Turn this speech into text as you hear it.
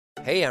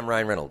Hey, I'm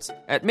Ryan Reynolds.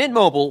 At Mint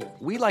Mobile,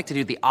 we like to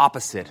do the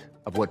opposite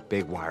of what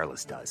Big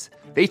Wireless does.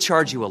 They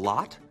charge you a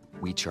lot,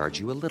 we charge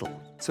you a little.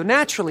 So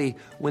naturally,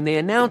 when they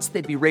announced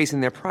they'd be raising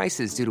their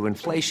prices due to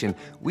inflation,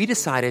 we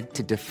decided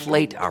to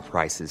deflate our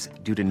prices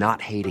due to not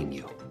hating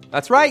you.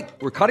 That's right.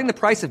 We're cutting the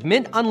price of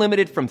Mint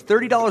Unlimited from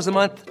 $30 a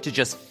month to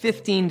just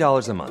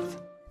 $15 a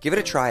month. Give it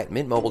a try at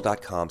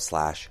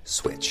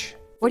mintmobile.com/switch.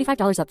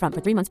 $45 up front for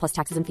 3 months plus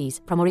taxes and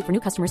fees. Promo rate for new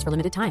customers for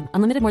limited time.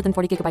 Unlimited more than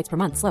 40 gigabytes per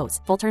month. Slows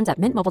full terms at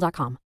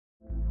mintmobile.com.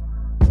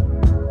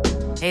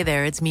 Hey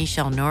there, it's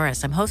Michelle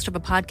Norris. I'm host of a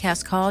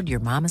podcast called Your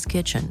Mama's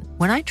Kitchen.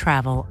 When I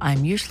travel,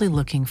 I'm usually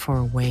looking for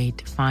a way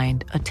to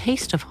find a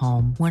taste of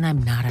home when I'm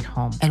not at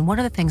home. And one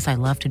of the things I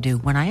love to do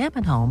when I am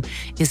at home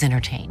is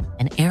entertain.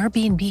 And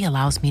Airbnb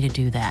allows me to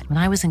do that. When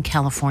I was in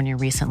California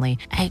recently,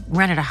 I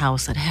rented a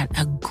house that had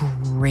a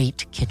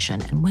great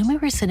kitchen. And when we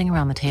were sitting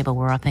around the table,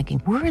 we're all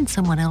thinking, we're in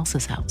someone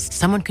else's house.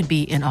 Someone could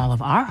be in all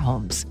of our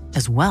homes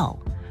as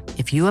well.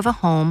 If you have a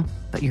home,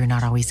 but you're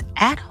not always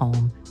at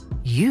home,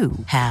 you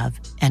have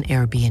an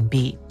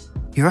Airbnb.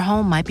 Your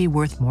home might be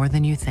worth more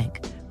than you think.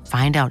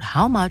 Find out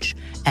how much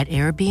at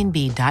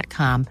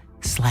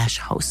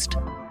airbnb.com/host.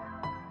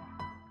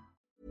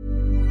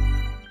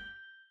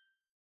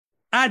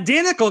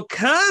 Identical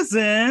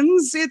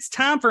cousins. It's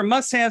time for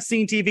Must Have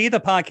Seen TV, the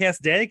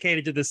podcast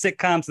dedicated to the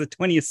sitcoms of the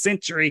 20th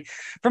century.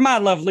 From I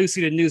Love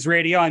Lucy to News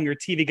Radio, I'm your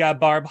TV guy,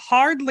 Barb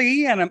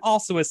Hardley, and I'm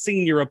also a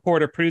senior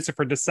reporter producer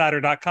for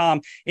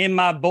Decider.com in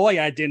my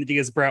boy identity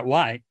as Brett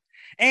White.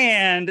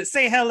 And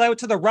say hello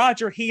to the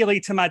Roger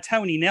Healy to my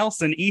Tony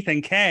Nelson,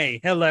 Ethan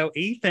K. Hello,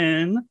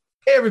 Ethan.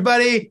 Hey,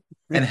 everybody.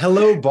 And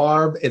hello,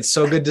 Barb. It's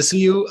so good to see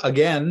you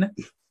again.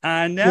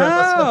 I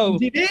know.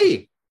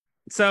 TV.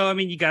 So, I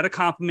mean, you got to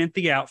compliment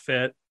the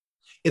outfit.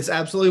 It's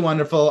absolutely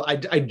wonderful.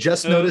 I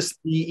just noticed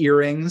the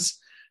earrings,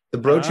 the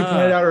brooch you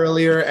pointed out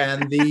earlier,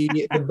 and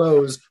the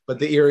bows, but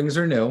the earrings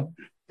are new.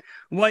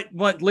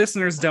 What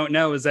listeners don't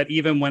know is that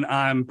even when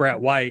I'm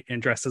Brett White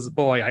and dressed as a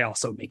boy, I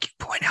also make you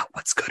point out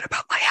what's good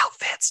about my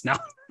outfits. No,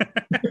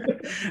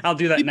 I'll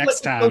do that People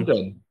next time.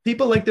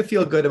 People like to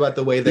feel good about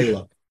the way they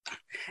look.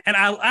 And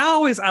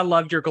I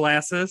loved your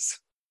glasses.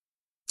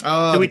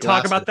 Oh, do we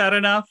talk about that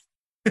enough?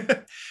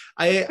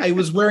 I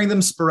was wearing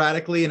them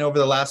sporadically, and over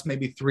the last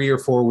maybe 3 or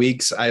 4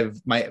 weeks,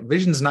 my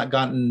vision's not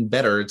gotten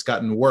better; it's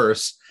gotten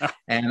worse,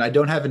 and I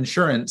don't have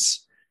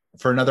insurance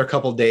for another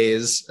couple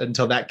days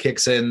until that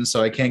kicks in,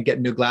 so I can't get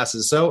new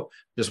glasses. So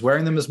just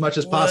wearing them as much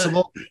as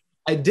possible.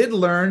 I did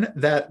learn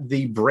that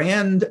the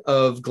brand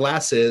of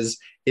glasses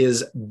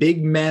is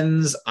Big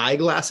Men's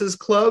Eyeglasses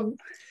Club.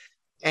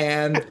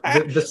 And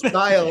the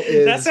style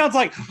is... That sounds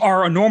like,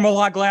 are normal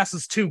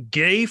eyeglasses too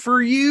gay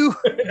for you?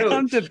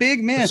 Come to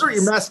Big Men. Assert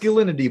your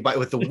masculinity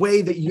with the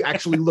way that you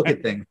actually look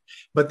at things.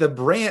 But the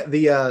brand,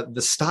 the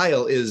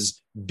style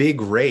is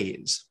Big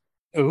Rays.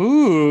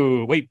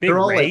 Ooh, wait, Big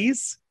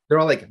Rays? They're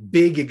all like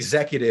big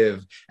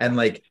executive and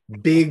like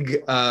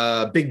big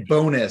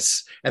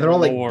bonus. And they're all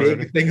like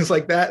big things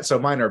like that. So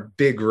mine are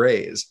Big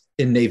Rays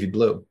in navy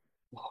blue.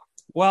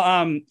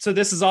 Well, so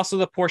this is also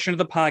the portion of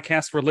the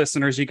podcast for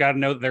listeners. You got to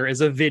know that there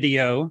is a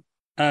video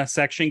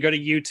section. Go to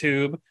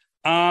YouTube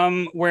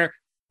where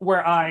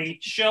I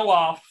show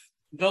off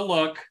the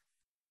look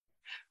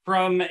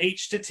from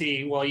H to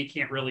T. Well, you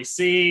can't really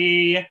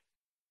see.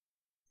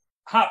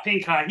 Hot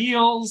pink high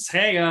heels.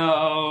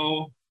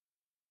 Hey-o.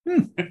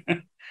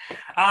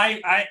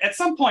 I at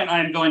some point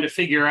I'm going to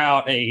figure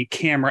out a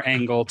camera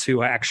angle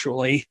to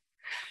actually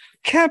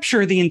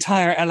capture the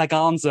entire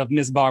elegance of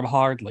Miss Barb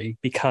Hardley,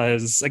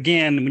 because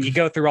again, when you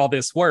go through all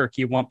this work,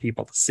 you want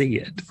people to see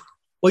it.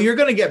 Well, you're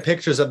going to get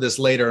pictures of this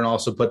later and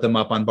also put them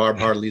up on Barb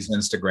Hardley's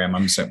Instagram,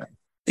 I'm assuming.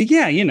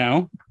 Yeah, you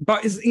know,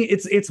 but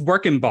it's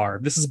working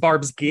Barb. This is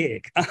Barb's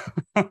gig.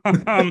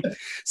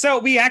 So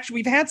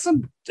we've had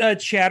some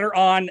chatter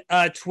on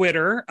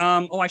Twitter.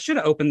 I should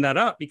have opened that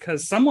up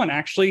because someone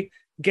actually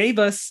gave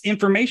us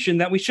information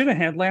that we should have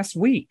had last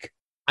week.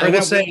 I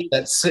will say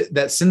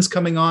that since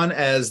coming on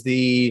as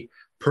the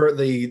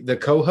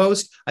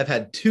co-host, I've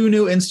had 2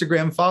 new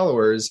Instagram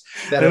followers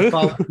that have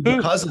followed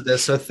because of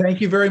this. So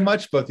thank you very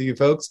much, both of you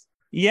folks.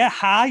 Yeah,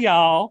 hi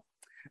y'all.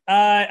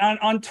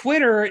 On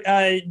Twitter,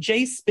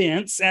 Jay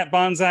Spence at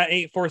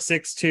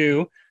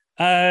Bonsai8462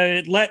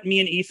 let me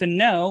and Ethan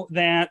know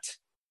that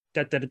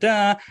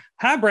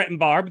hi, Brett and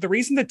Barb. The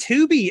reason the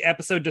Tubi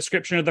episode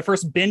description of the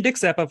first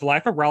Bendix ep of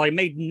Life of Raleigh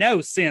made no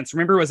sense,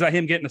 remember, it was about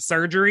him getting a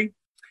surgery,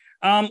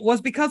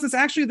 was because it's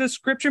actually the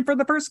description for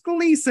the first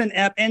Gleason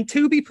ep, and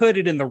Tubi put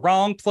it in the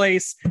wrong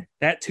place.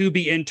 That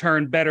Tubi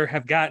intern better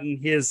have gotten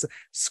his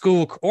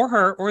school or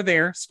her or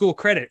their school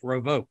credit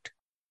revoked.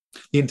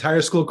 The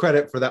entire school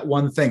credit for that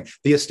one thing.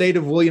 The estate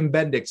of William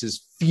Bendix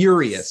is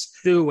furious.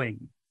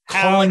 Suing.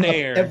 Calling up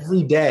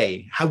every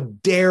day. How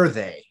dare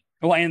they?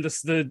 Well, and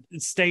the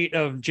state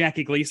of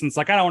Jackie Gleason's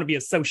like, I don't want to be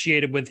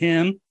associated with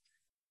him.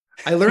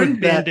 I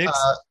learned that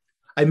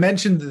I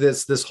mentioned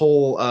this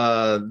whole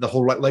the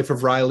whole Life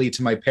of Riley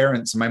to my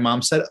parents, and my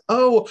mom said,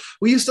 "Oh,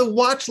 we used to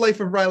watch Life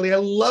of Riley. I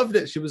loved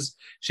it."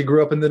 She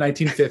grew up in the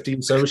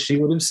 1950s, so she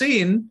would have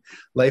seen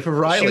Life of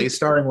Riley,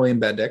 starring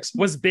William Bendix.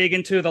 Was big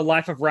into the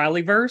Life of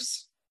Riley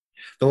verse.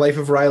 The Life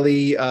of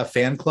Riley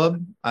fan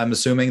club. I'm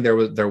assuming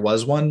there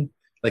was one,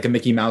 like a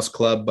Mickey Mouse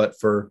club, but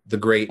for the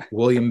great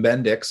William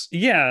Bendix.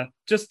 Yeah,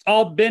 just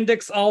all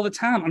Bendix all the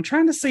time. I'm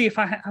trying to see if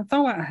I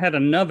thought I had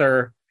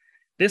another.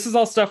 This is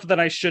all stuff that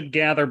I should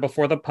gather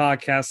before the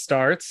podcast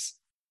starts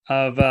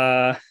of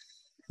because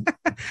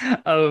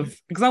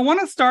I want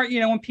to start,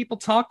 when people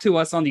talk to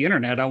us on the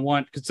internet, I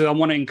want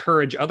to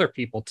encourage other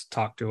people to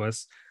talk to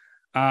us.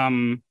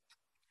 So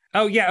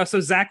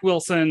Zach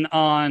Wilson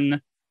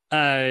on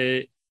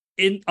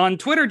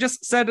Twitter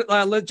just said,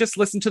 just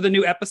listen to the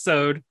new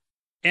episode.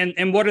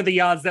 And what are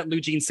the odds that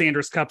Eugene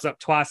Sanders cups up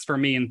twice for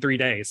me in 3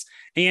 days?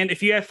 And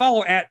if you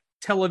follow at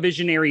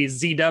Televisionary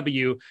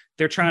ZW,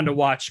 they're trying to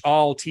watch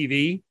all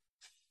TV.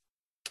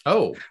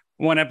 Oh,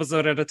 one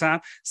episode at a time.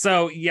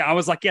 So yeah, I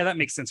was like, yeah, that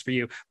makes sense for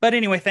you. But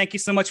anyway, thank you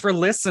so much for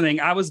listening.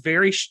 I was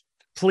very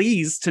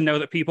pleased to know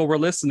that people were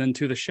listening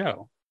to the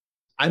show.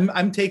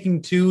 I'm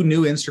taking 2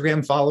 new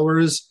Instagram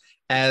followers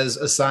as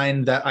a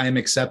sign that I am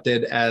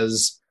accepted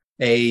as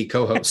a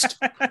co-host.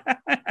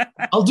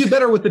 I'll do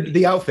better with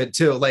the outfit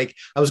too. Like,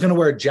 I was going to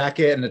wear a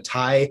jacket and a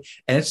tie,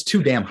 and it's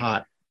too damn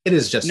hot. It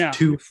is just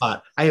too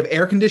hot. I have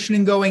air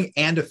conditioning going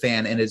and a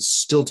fan, and it's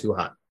still too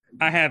hot.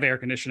 I have air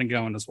conditioning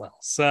going as well.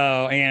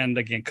 So, and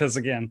again,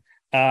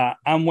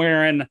 I'm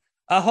wearing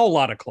a whole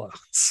lot of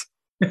clothes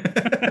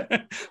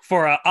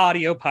for an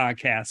audio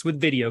podcast with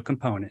video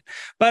component.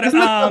 But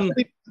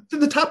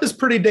the top is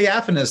pretty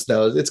diaphanous,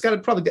 though. It's got to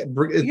probably get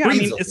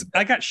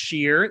I got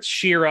sheer. It's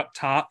sheer up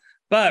top.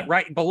 But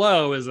right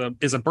below is a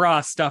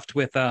bra stuffed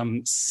with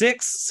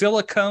 6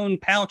 silicone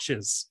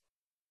pouches.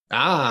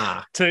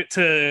 To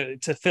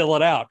fill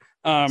it out.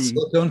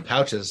 Silicone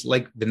pouches,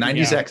 like the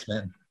 90s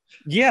X-Men.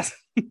 Yes.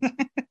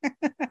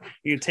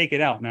 You take it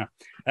out now.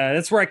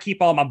 That's where I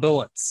keep all my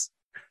bullets.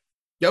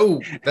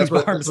 Yo, that's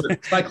what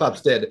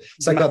Cyclops did.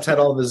 Cyclops had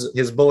all of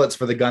his bullets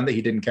for the gun that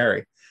he didn't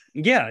carry.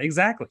 Yeah,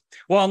 exactly.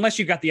 Well, unless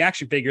you got the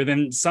action figure,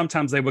 then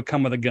sometimes they would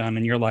come with a gun,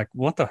 and you're like,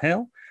 what the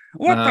hell?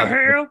 What the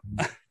hell?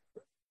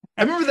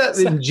 I remember that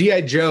in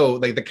G.I. Joe,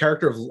 like the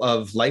character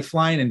of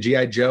Lifeline in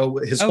G.I. Joe,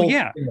 his whole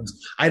thing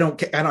was, I don't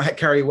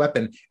carry a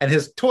weapon, and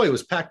his toy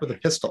was packed with a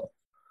pistol.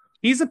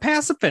 He's a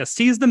pacifist.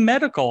 He's the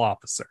medical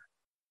officer.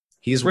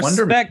 He's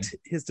respect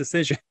his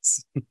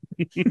decisions.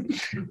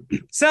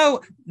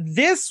 So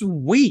this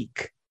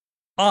week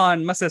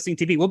on Must Have Seen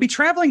TV, we'll be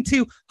traveling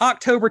to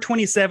October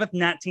 27th,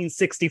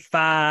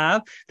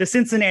 1965. The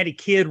Cincinnati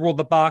Kid ruled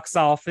the box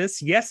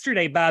office.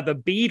 Yesterday by the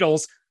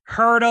Beatles.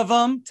 Heard of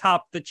them,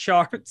 topped the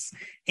charts,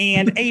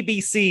 and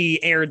ABC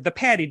aired the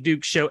Patty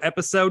Duke Show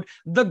episode,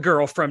 The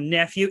Girl from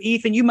Nephew.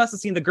 Ethan, you must have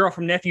seen The Girl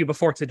from Nephew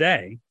before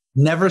today.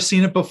 Never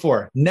seen it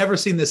before. Never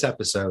seen this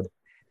episode.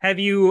 Have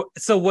you?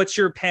 So what's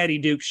your Patty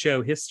Duke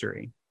Show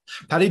history?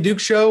 Patty Duke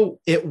Show,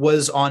 it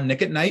was on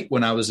Nick at Night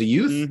when I was a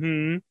youth.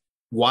 Mm-hmm.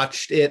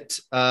 Watched it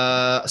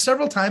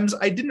several times.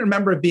 I didn't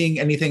remember it being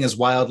anything as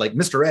wild. Like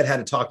Mr. Ed had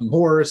a talking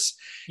horse,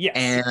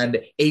 and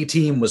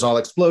A-Team was all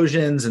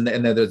explosions, and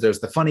then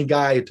there's the funny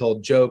guy who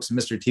told jokes, and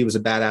Mr. T was a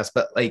badass.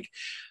 But like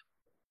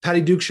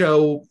Patty Duke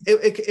Show,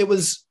 it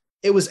was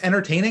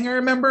entertaining. I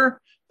remember,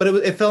 but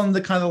it fell in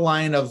the kind of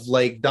line of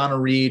like Donna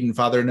Reed and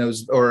Father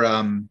Knows, or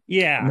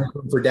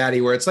for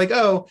Daddy, where it's like,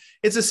 oh,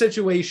 it's a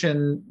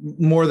situation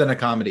more than a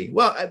comedy.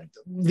 Well,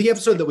 the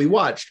episode that we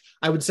watched,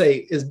 I would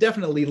say, is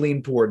definitely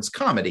leaned towards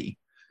comedy,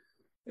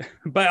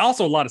 but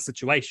also a lot of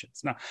situations.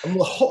 No,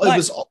 it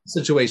was all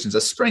situations, a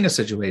string of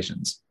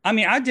situations. I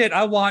mean,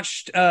 I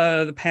watched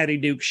the Patty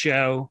Duke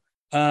Show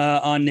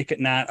on Nick at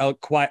Night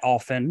quite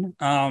often.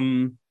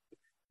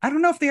 I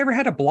don't know if they ever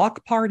had a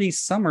block party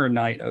summer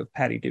night of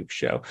Patty Duke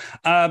Show.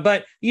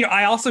 But,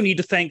 I also need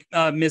to thank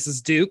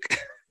Mrs. Duke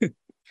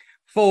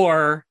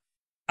for,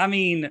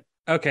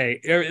 okay,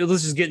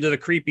 let's just get into the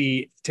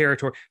creepy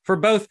territory, for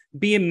both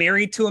being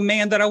married to a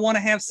man that I want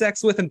to have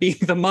sex with and being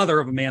the mother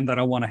of a man that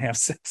I want to have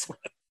sex with.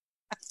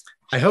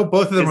 I hope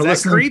both of them are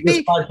listening to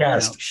this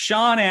podcast.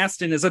 Sean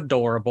Astin is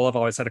adorable. I've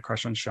always had a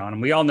crush on Sean,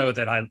 and we all know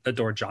that I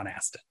adore John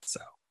Astin. So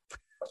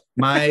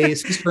my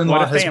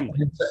sister-in-law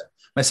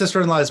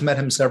has met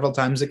him several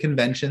times at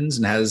conventions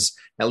and has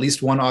at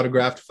least one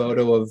autographed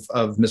photo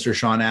of Mr.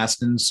 Sean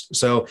Astin.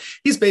 So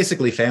he's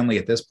basically family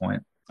at this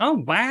point.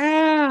 Oh,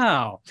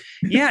 wow.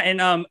 Yeah. And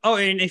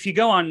and if you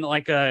go on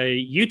like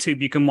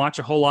YouTube, you can watch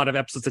a whole lot of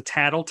episodes of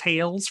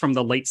Tattletales from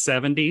the late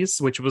 70s,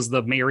 which was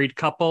the married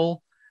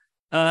couple.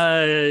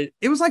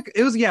 It was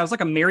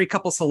like a married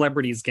couple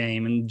celebrities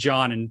game, and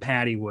John and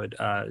Patty would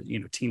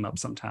team up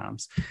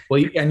sometimes.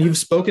 Well, and you've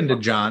spoken to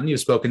John,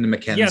 you've spoken to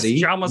Mackenzie.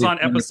 Yes, John was on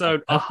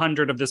episode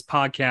 100 of this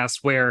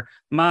podcast, where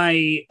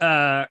my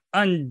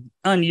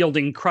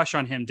unyielding crush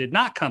on him did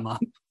not come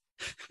up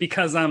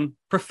because I'm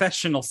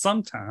professional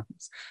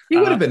sometimes. He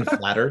would have been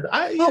flattered.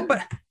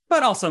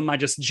 But also my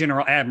just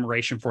general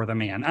admiration for the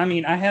man. I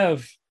mean, I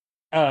have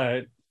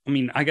I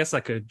mean, I guess I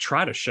could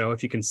try to show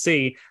if you can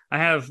see. I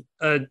have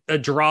a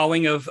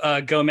drawing of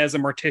Gomez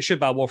and Morticia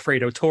by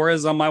Wilfredo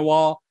Torres on my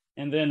wall,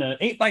 and then an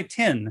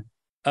 8x10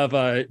 of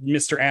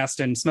Mr.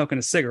 Aston smoking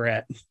a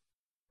cigarette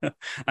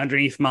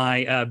underneath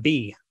my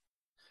B.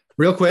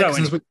 Real quick,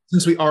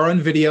 since we are on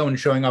video and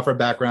showing off our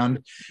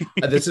background,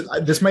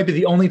 this might be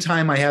the only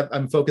time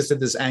I'm focused at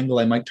this angle.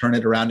 I might turn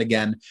it around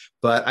again,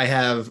 but I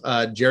have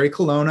Jerry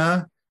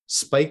Colonna,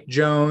 Spike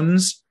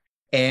Jonze,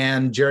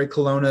 and Jerry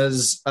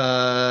Colonna's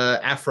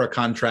Afra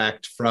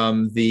contract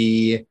from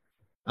the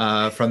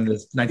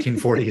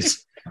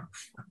 1940s.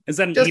 Is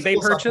that an eBay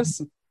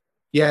purchase?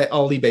 Yeah,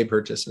 all eBay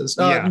purchases.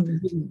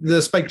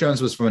 The Spike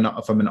Jonze was from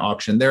an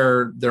auction.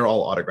 They're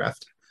all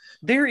autographed.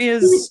 There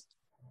is.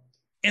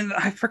 And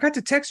I forgot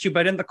to text you,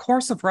 but in the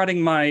course of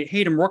writing my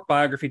Hayden Rourke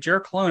biography,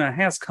 Jerry Colonna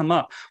has come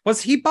up.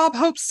 Was he Bob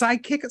Hope's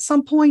sidekick at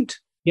some point?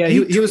 Yeah,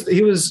 he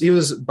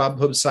was Bob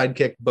Hope's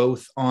sidekick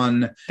both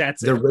on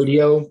the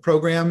radio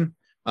program,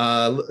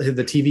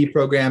 the TV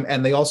program,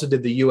 and they also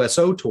did the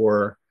USO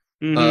tour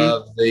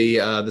of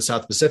the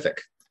South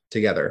Pacific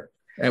together.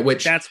 At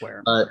which that's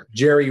where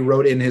Jerry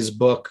wrote in his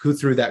book "Who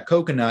Threw That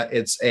Coconut."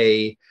 It's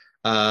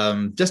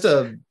just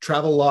a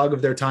travel log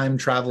of their time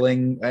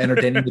traveling,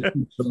 entertaining the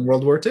troops in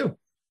World War II.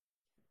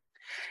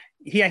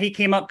 Yeah, he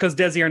came up because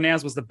Desi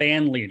Arnaz was the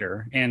band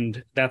leader,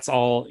 and that's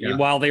all. Yeah.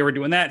 While they were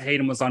doing that,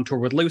 Hayden was on tour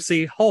with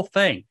Lucy, whole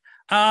thing.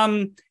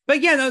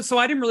 But yeah, no, so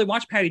I didn't really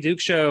watch Patty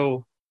Duke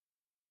show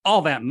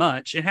all that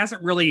much. It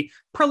hasn't really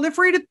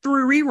proliferated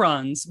through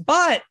reruns,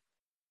 but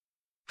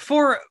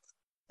for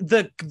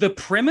the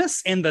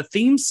premise and the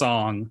theme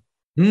song,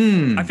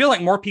 I feel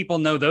like more people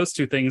know those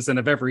two things than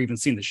have ever even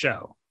seen the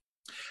show.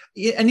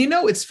 Yeah, and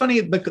it's funny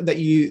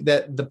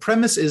that the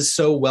premise is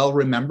so well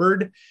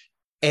remembered.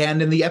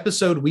 And in the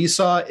episode we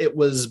saw, it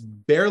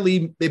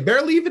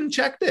barely even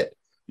checked it.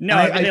 No,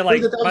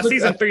 by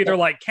season 3, they're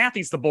like,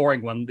 Kathy's the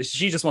boring one.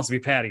 She just wants to be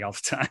Patty all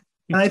the time.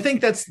 And I think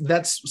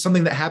that's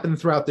something that happened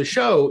throughout the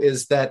show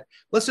is that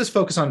let's just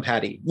focus on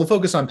Patty. We'll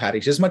focus on Patty.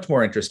 She's much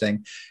more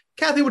interesting.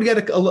 Kathy would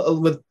get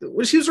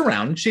she was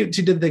around. She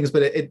did things,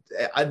 but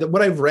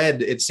what I've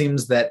read, it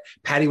seems that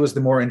Patty was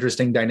the more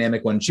interesting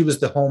dynamic one. She was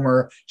the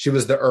Homer. She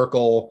was the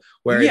Urkel,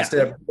 where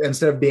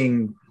instead of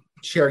being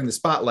sharing the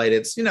spotlight,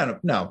 it's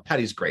no,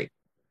 Patty's great.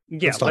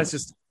 Yeah,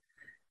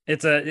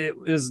 it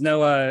was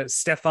no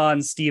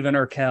Stefan Steven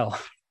Urkel.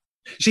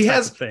 She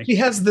has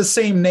the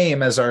same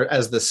name as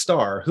the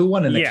star who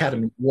won an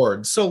Academy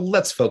Award. So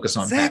let's focus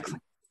on Patty.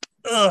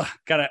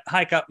 Gotta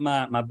hike up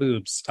my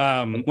boobs.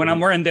 When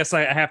I'm wearing this,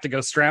 I have to go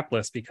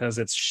strapless because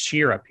it's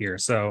sheer up here.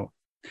 So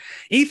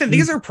Ethan,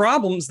 these are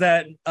problems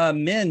that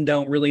men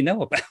don't really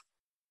know about.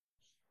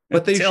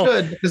 But they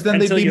should, because then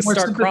they'd be more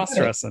start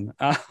cross-dressing.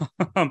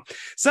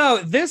 So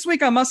this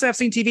week on Must Have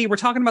Seen TV, we're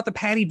talking about the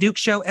Patty Duke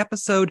Show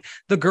episode,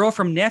 The Girl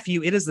from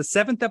Nephew. It is the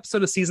 7th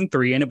episode of season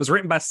 3, and it was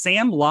written by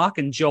Sam Locke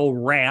and Joel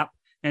Rapp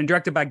and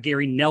directed by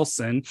Gary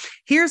Nelson.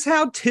 Here's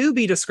how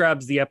Tubi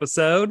describes the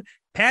episode.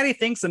 Patty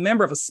thinks a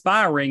member of a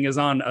spy ring is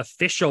on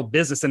official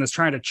business and is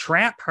trying to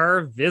trap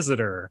her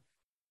visitor.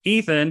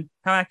 Ethan,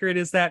 how accurate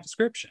is that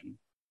description?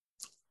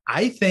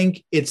 I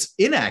think it's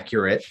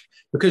inaccurate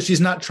because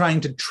she's not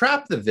trying to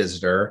trap the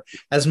visitor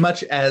as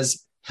much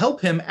as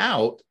help him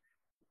out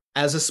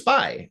as a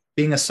spy,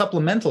 being a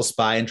supplemental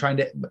spy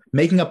and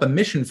making up a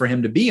mission for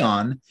him to be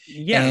on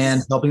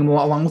and helping him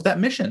along with that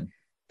mission.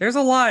 There's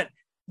a lot.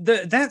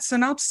 That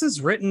synopsis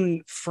is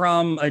written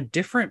from a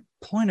different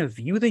point of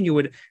view than you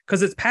would,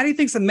 because it's Patty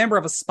thinks a member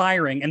of a spy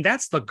ring, and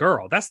that's the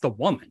girl, that's the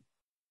woman,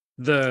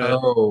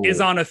 is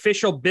on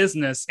official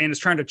business and is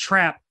trying to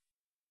trap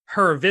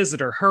her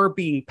visitor, her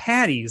being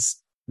Patty's,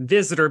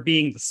 visitor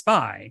being the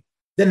spy.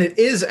 Then it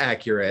is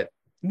accurate.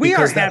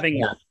 We're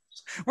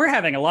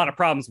having a lot of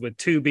problems with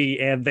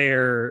Tubi and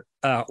their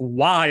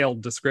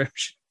wild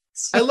descriptions.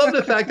 I love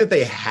the fact that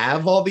they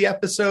have all the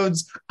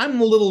episodes.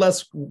 I'm a little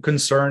less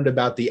concerned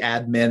about the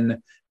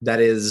admin that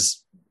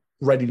is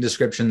writing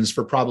descriptions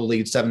for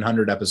probably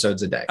 700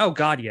 episodes a day. Oh,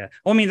 God, yeah.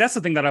 Well, I mean, that's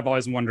the thing that I've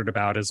always wondered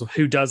about is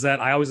who does that.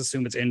 I always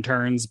assume it's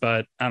interns,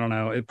 but I don't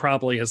know. It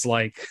probably is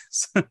like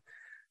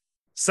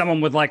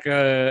someone with like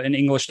an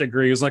English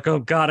degree who's like, oh,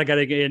 God, I got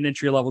to get an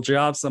entry-level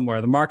job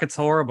somewhere. The market's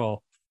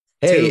horrible.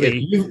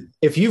 Hey,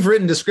 if you've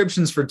written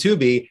descriptions for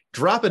Tubi,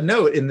 drop a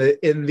note in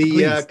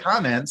the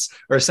comments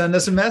or send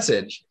us a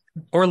message.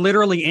 Or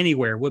literally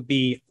anywhere would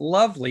be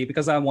lovely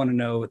because I want to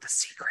know the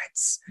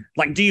secrets.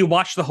 Like, do you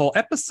watch the whole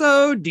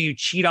episode? Do you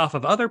cheat off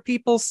of other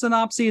people's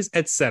synopses,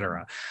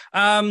 etc.?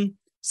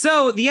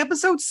 So the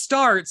episode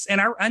starts, and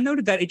I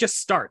noted that it just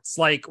starts.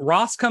 Like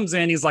Ross comes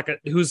in, he's like,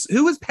 who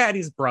is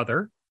Patty's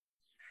brother?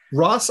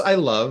 Ross, I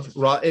love.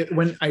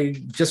 When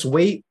I just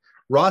wait.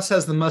 Ross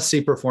has the must-see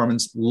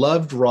performance.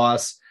 Loved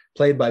Ross,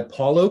 played by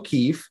Paul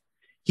O'Keefe.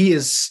 He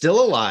is still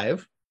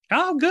alive.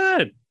 Oh,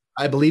 good.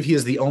 I believe he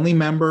is the only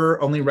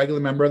regular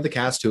member of the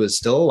cast who is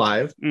still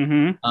alive.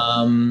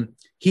 Mm-hmm.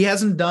 He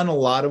hasn't done a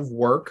lot of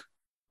work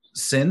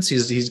since.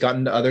 He's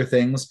gotten to other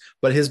things,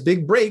 but his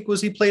big break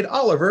was he played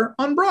Oliver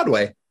on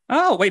Broadway.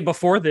 Oh, wait,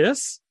 before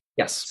this?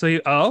 Yes. So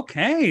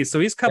so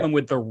he's coming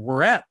with the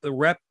repertoire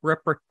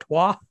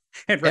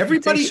and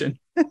Everybody, reputation.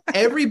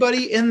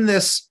 everybody in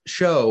this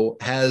show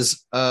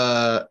has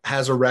a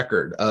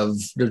record of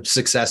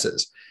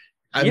successes.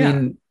 I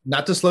mean,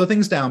 not to slow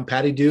things down,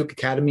 Patty Duke,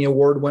 Academy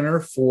Award winner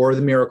for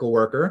The Miracle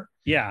Worker.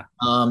 Yeah.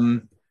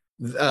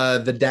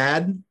 The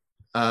dad,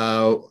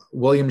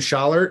 William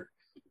Schallert,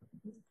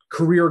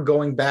 career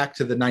going back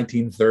to the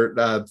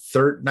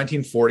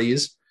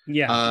 1940s.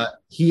 Yeah.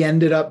 He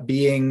ended up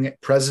being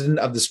president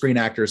of the Screen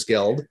Actors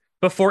Guild.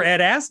 Before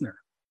Ed Asner.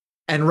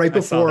 And right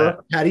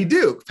before Patty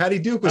Duke. Patty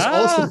Duke was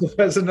also the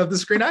president of the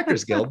Screen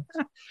Actors Guild.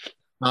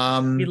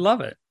 We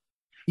love it.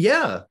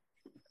 Yeah.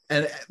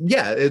 And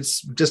yeah,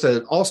 it's just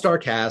an all-star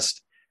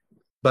cast.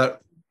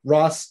 But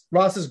Ross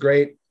is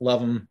great.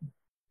 Love him.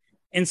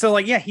 And so,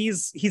 like, yeah,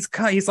 he's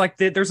like,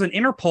 there's an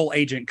Interpol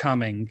agent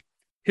coming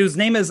whose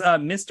name is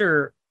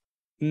Mr.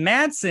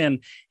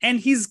 Madsen, and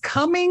he's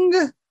coming.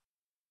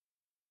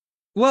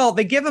 Well,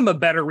 they give him a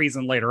better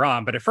reason later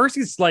on, but at first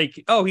he's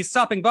like, oh, he's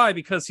stopping by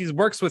because he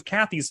works with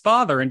Kathy's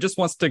father and just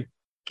wants to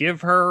give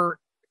her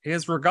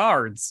his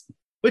regards.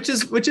 Which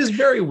is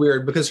very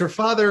weird because her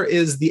father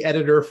is the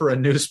editor for a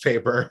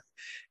newspaper,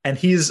 and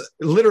he's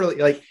literally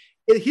like,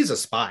 he's a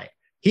spy.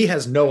 He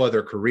has no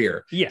other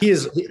career. Yeah.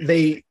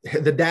 The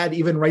dad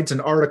even writes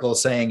an article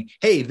saying,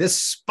 hey,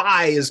 this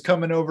spy is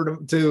coming over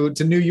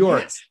to New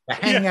York to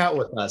hang out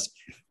with us.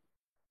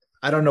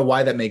 I don't know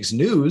why that makes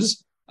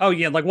news. Oh,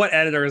 yeah. Like, what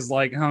editor is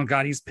like, oh,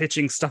 God, he's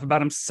pitching stuff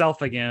about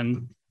himself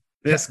again.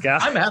 This guy.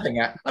 I'm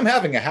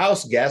having a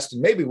house guest,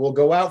 and maybe we'll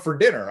go out for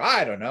dinner.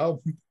 I don't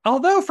know.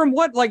 Although, from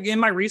what, like, in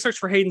my research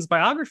for Hayden's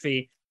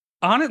biography,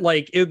 on it,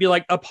 like, it would be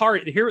like a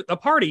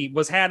party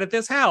was had at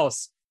this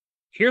house.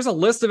 Here's a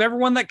list of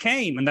everyone that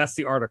came, and that's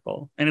the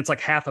article. And it's like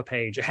half a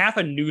page, half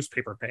a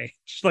newspaper page.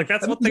 Like,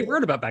 that's what they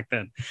wrote about back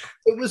then.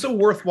 It was a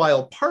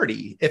worthwhile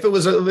party. If it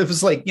was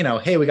like,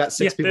 hey, we got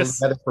six people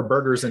together for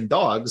burgers and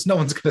dogs, no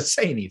one's going to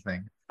say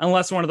anything.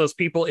 Unless one of those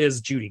people is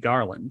Judy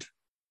Garland.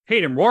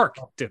 Hayden Rourke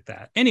did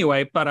that.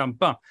 Anyway, but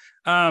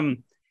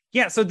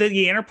yeah, so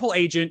the Interpol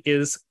agent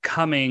is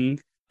coming.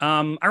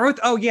 I wrote,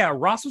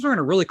 Ross was wearing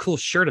a really cool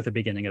shirt at the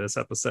beginning of this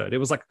episode. It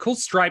was like a cool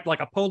stripe, like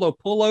a polo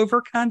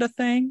pullover kind of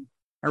thing.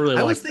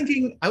 I was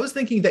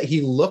thinking that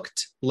he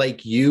looked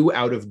like you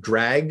out of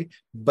drag,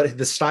 but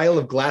the style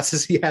of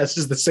glasses he has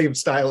is the same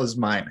style as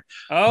mine.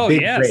 Oh,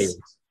 big yes. Rays.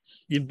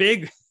 You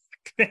big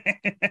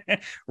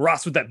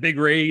Ross with that big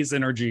raise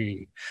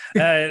energy.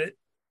 I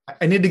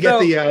need to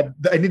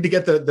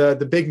get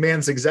the Big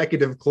Man's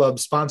Executive Club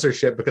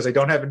sponsorship because I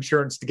don't have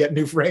insurance to get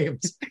new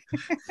frames.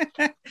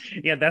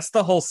 Yeah, that's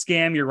the whole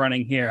scam you're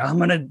running here. I'm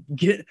gonna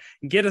get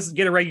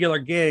a regular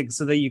gig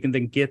so that you can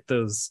then get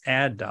those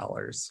ad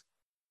dollars.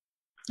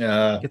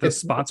 Get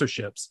those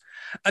sponsorships.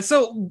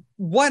 So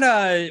what?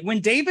 When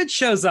David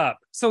shows up,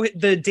 so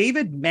the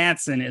David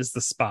Madsen is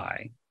the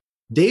spy.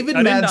 David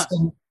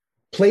Madsen,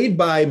 played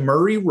by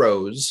Murray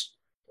Rose,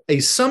 a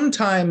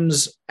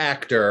sometimes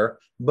actor,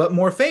 but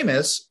more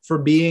famous for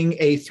being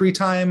a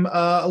 3-time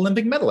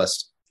Olympic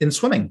medalist in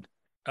swimming.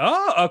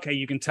 Oh, okay.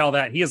 You can tell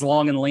that he is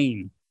long and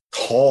lean,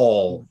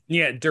 tall.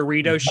 Yeah,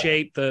 Dorito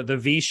shape, the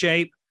V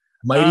shape,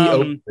 mighty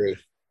Oakley.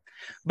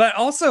 But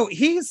also,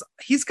 he's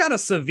got a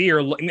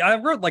severe look. I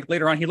wrote like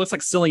later on, he looks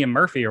like Cillian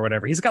Murphy or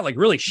whatever. He's got like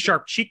really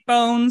sharp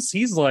cheekbones.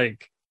 He's mid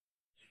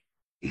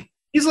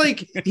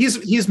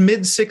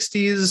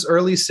 60s,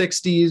 early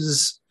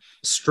 60s,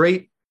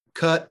 straight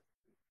cut,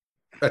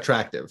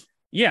 attractive.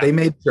 Yeah, they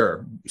made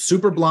sure.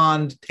 Super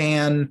blonde,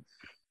 tan.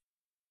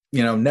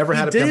 Never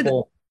had a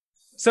pimple.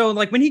 So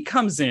like when he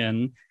comes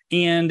in,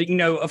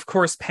 and of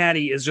course,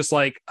 Patty is just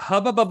like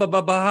hubba bubba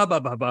bubba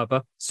hubba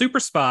bubba, super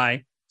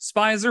spy.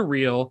 Spies are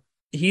real.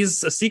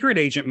 He's a secret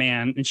agent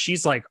man, and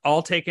she's like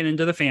all taken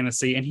into the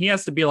fantasy, and he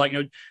has to be like,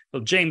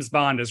 James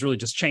Bond has really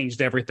just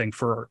changed everything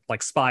for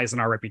like spies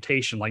and our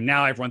reputation. Like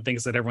now everyone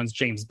thinks that everyone's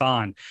James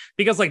Bond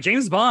because like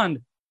James Bond,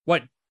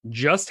 what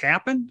just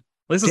happened?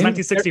 This is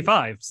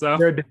 1965. So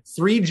there had been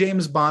 3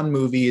 James Bond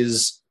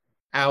movies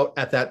out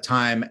at that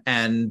time,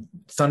 and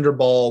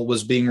Thunderball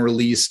was being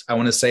released, I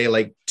want to say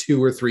like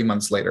 2 or 3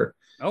 months later.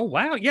 Oh,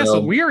 wow. Yeah. So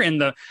we're in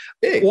the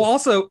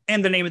also,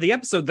 and the name of the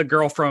episode, The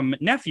Girl from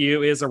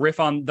Nephew, is a riff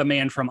on The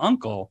Man from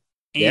Uncle.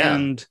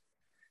 And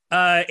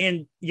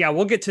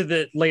we'll get to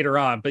the later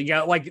on. But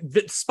yeah, like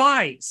the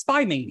spy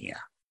mania.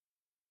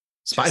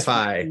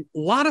 Spy-fi. A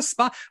lot of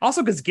spy.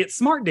 Also, because Get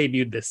Smart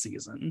debuted this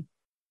season.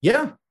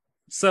 Yeah.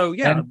 So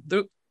yeah.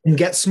 And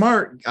Get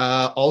Smart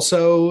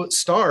also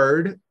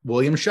starred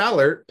William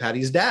Schallert,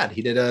 Patty's dad.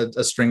 He did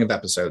a string of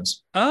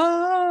episodes.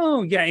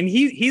 Oh, yeah. And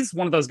he's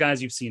one of those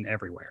guys you've seen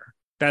everywhere.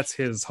 That's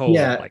his whole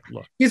look.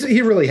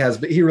 He really has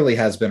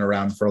been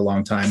around for a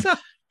long time.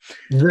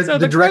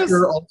 The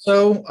director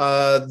also,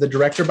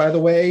 by the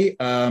way,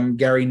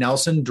 Gary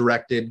Nelson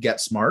directed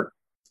Get Smart.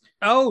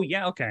 Oh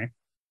yeah, okay.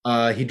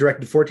 He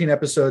directed 14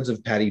 episodes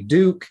of Patty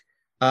Duke,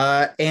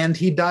 and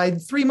he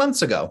died 3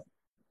 months ago.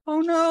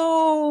 Oh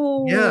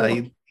no!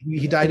 Yeah,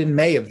 he died in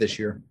May of this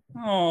year.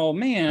 Oh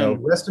man! So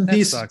rest in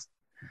peace. Sucks.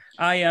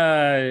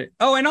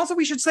 And also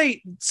we should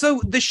say,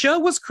 so the show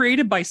was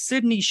created by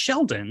Sidney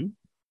Sheldon.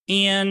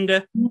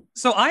 And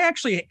so I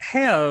actually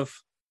have,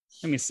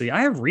 let me see,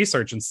 I have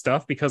research and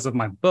stuff because of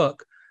my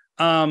book.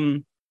 Let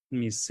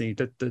me see.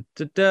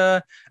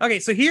 Okay,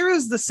 so here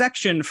is the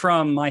section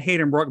from my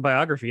Hayden Brook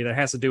biography that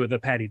has to do with the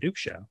Patty Duke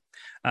show.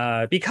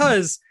 So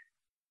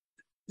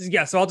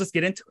I'll just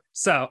get into it.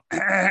 So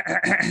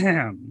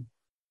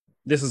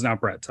this is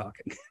not Brett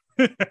talking.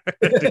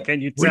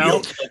 Can you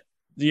tell?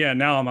 Yeah,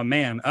 now I'm a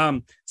man.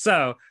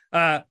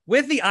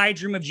 With the I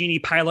Dream of Jeannie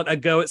pilot a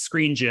go at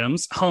Screen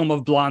Gems, home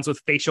of blondes with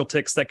facial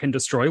tics that can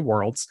destroy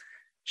worlds,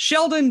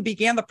 Sheldon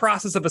began the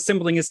process of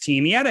assembling his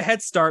team. He had a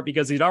head start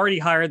because he'd already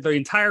hired the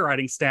entire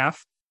writing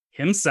staff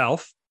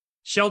himself.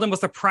 Sheldon was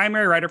the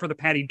primary writer for the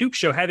Patty Duke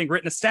show, having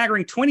written a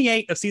staggering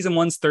 28 of season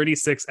 1's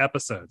 36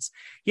 episodes.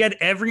 He had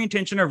every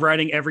intention of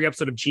writing every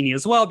episode of Jeannie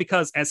as well,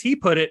 because, as he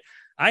put it,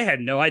 I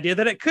had no idea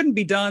that it couldn't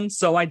be done,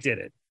 so I did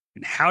it.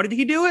 And how did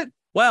he do it?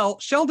 Well,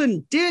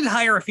 Sheldon did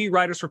hire a few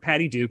writers for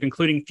Patty Duke,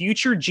 including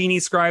future Jeannie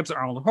scribes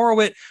Arnold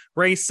Horowitz,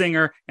 Ray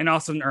Singer, and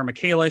Austin Irma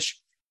Kalish.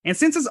 And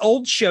since his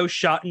old show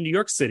shot in New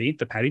York City,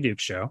 the Patty Duke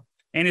show,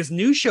 and his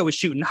new show is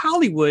shooting in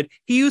Hollywood,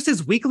 he used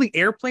his weekly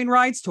airplane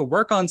rides to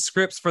work on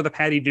scripts for the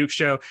Patty Duke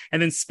show,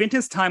 and then spent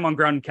his time on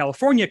ground in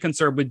California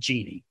concerned with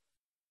Jeannie.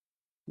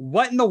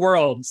 What in the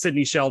world,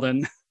 Sidney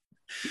Sheldon?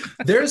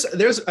 There's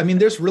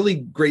really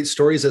great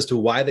stories as to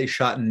why they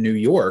shot in New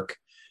York.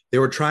 They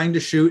were trying to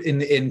shoot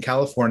in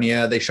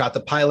California. They shot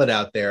the pilot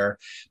out there.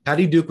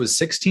 Patty Duke was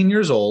 16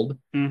 years old.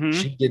 Mm-hmm.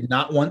 She did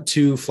not want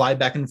to fly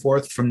back and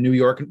forth from New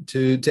York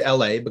to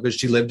LA because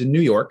she lived in New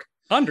York.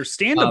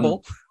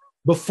 Understandable.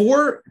 This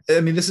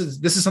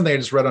is something I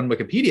just read on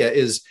Wikipedia,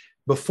 is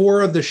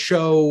before the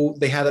show,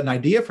 they had an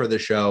idea for the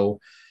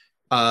show.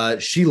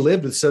 She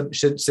lived with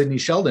Sidney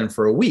Sheldon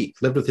for a week,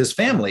 lived with his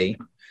family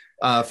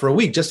for a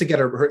week, just to get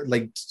her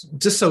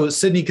just so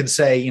Sidney could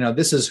say,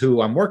 this is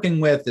who I'm working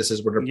with. This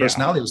is what her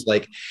personality was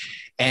like.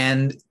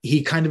 And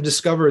he kind of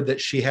discovered that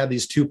she had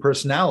these two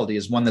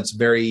personalities, one that's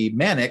very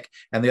manic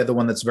and the other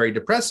one that's very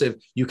depressive.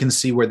 You can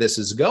see where this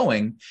is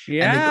going.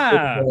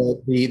 Yeah.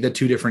 And the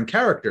two different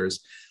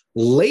characters.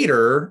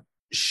 Later,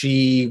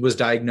 she was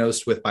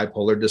diagnosed with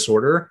bipolar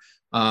disorder,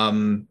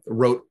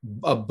 wrote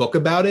a book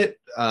about it,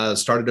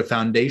 started a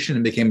foundation,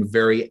 and became a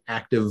very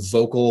active,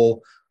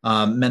 vocal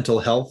mental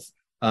health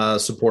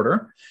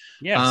supporter.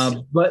 Yes.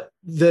 But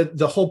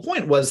the whole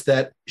point was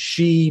that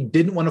she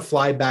didn't want to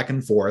fly back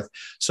and forth.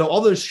 So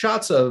all those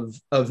shots of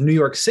New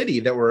York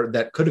City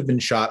that could have been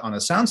shot on a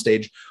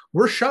soundstage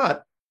were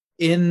shot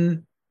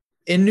in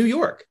New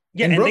York.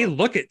 Yeah, and they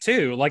look it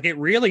too. Like, it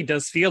really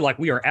does feel like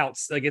we are out.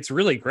 Like, it's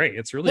really great.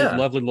 It's really a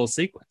lovely little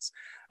sequence.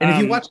 And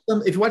if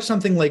you watch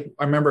something like,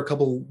 I remember a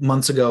couple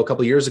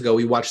years ago,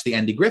 we watched the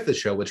Andy Griffith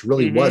Show, which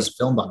really was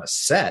filmed on a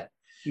set.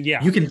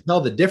 Yeah, you can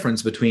tell the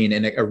difference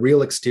between a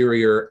real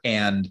exterior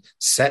and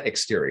set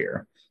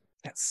exterior.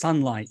 That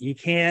sunlight, you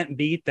can't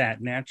beat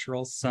that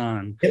natural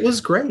sun. It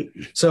was great.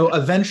 So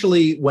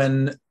eventually,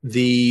 when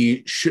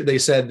they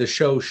said the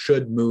show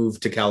should move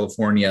to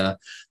California,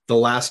 the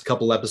last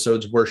couple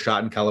episodes were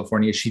shot in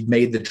California. She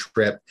made the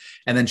trip,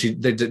 and then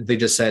they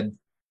just said,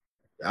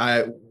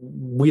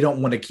 we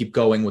don't want to keep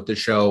going with the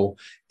show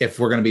if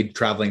we're going to be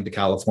traveling to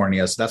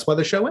California. So that's why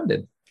the show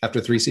ended after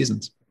 3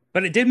 seasons.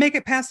 But it did make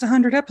it past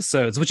 100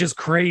 episodes, which is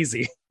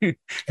crazy. It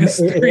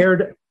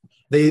aired.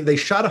 They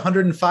shot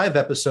 105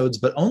 episodes,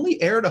 but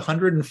only aired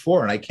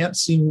 104. And I can't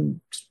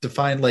seem to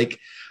find, I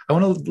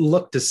want to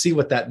look to see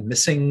what that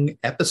missing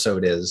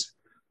episode is.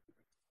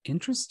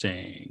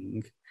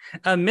 Interesting.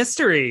 A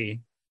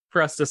mystery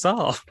for us to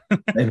solve.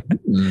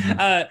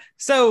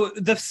 So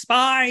the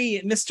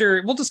spy,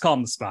 we'll just call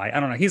him the spy.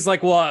 I don't know. He's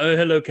like, well,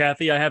 hello,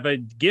 Kathy. I have a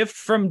gift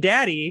from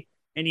Daddy.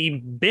 And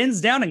he bends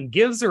down and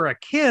gives her a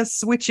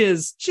kiss, which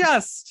is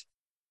just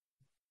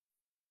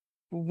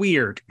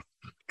weird.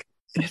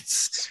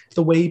 It's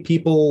the way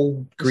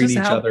people greet each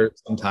other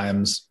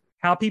sometimes.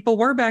 How people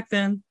were back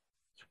then.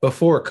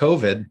 Before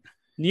COVID.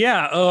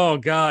 Yeah. Oh,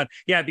 God.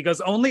 Yeah,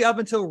 because only up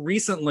until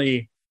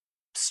recently,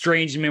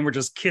 strange men were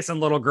just kissing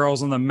little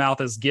girls on the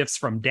mouth as gifts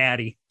from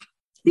Daddy.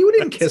 He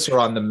wouldn't kiss her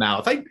on the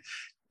mouth. He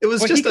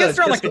kissed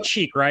her on the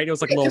cheek, right? It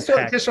was like a little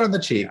peck. Kiss her on the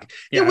cheek.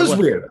 Yeah, it was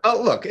weird.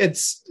 Oh, look,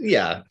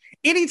 yeah.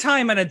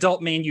 Anytime an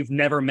adult man you've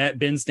never met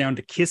bends down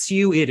to kiss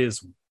you, it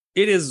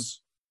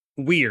is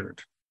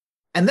weird.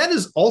 And that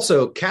is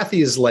also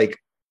Kathy's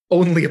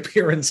only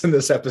appearance in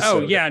this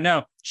episode. Oh, yeah,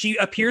 no. She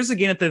appears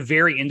again at the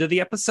very end of the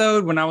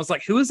episode when I was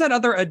like, who is that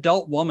other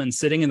adult woman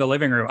sitting in the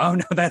living room? Oh,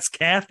 no, that's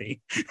Kathy.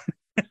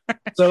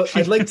 So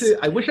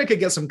I wish I could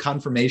get some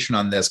confirmation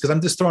on this, because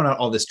I'm just throwing out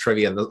all this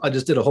trivia. I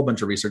just did a whole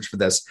bunch of research for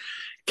this.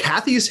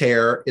 Kathy's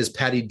hair is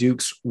Patty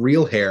Duke's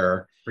real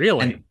hair.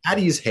 Really? And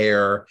Patty's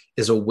hair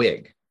is a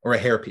wig or a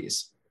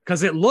hairpiece.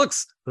 Because it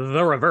looks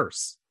the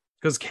reverse.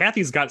 Because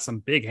Kathy's got some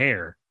big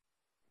hair.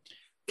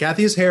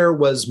 Kathy's hair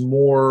was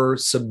more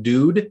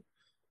subdued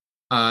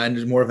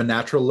and more of a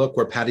natural look,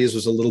 where Patty's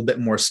was a little bit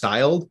more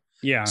styled.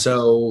 Yeah.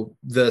 So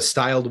the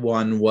styled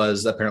one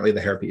was apparently the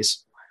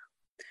hairpiece.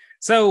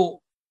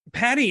 So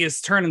Patty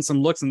is turning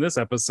some looks in this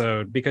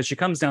episode because she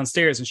comes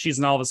downstairs and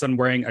she's all of a sudden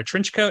wearing a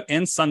trench coat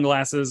and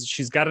sunglasses.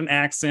 She's got an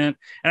accent.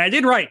 And I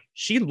did write,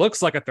 she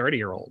looks like a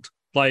 30-year-old.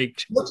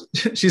 Like,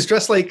 she's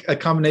dressed like a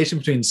combination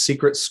between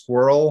Secret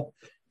Squirrel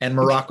and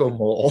Morocco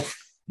Mole.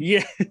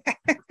 Yeah.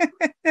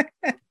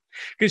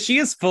 Because she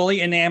is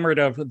fully enamored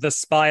of the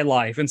spy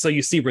life. And so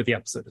you see where the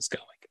episode is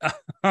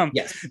going.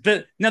 Yes.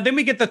 Now then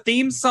we get the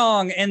theme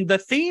song, and the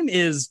theme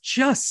is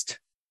just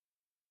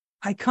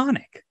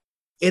iconic.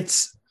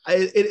 It's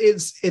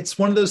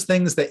one of those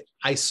things that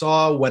I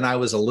saw when I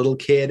was a little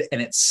kid,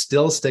 and it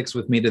still sticks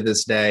with me to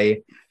this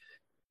day.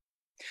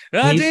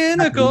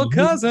 Identical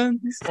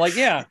cousins. Like,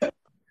 yeah.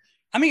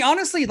 I mean,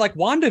 honestly, like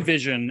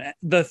WandaVision,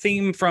 the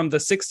theme from the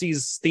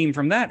 60s theme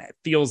from that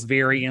feels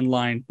very in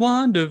line.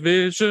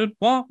 WandaVision,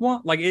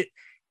 like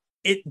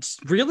it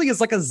really is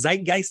like a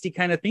zeitgeisty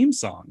kind of theme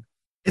song.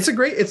 It's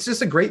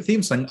just a great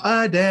theme song.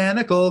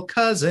 Identical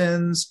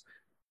cousins.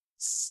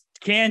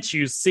 Can't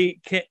you see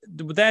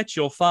that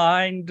you'll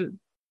find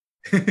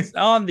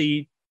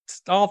on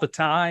all the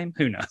time?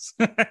 Who knows?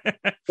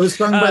 It was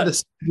sung by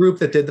the group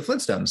that did the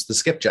Flintstones, the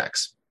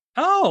Skipjacks.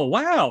 Oh,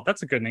 wow.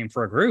 That's a good name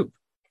for a group.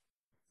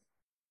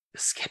 The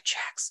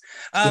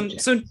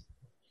Skipjacks. So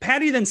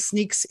Patty then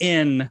sneaks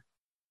in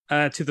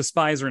to the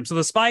spy's room. So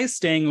the spy is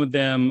staying with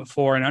them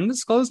for an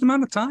undisclosed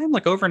amount of time,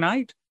 like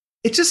overnight.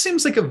 It just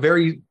seems like a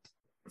very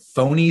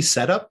phony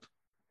setup.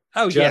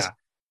 Oh, yeah.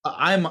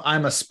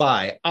 I'm a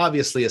spy,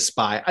 obviously a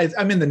spy.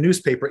 I'm in the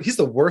newspaper. He's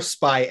the worst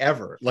spy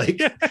ever.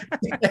 Like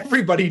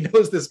everybody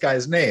knows this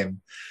guy's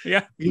name.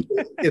 Yeah.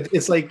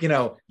 It's like,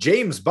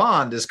 James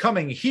Bond is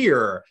coming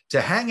here to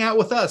hang out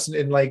with us.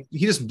 And like,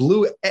 he just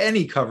blew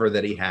any cover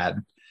that he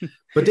had.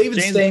 But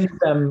David's staying with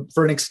them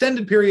for an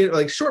extended period,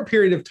 like short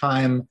period of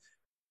time.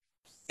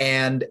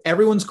 And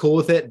everyone's cool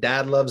with it.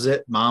 Dad loves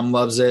it. Mom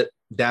loves it.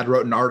 Dad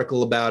wrote an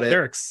article about it.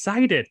 They're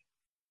excited.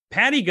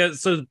 Patty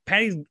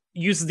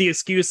uses the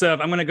excuse of,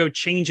 I'm going to go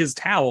change his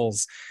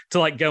towels to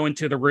like go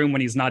into the room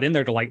when he's not in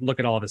there to like look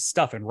at all of his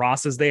stuff. And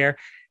Ross is there.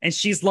 And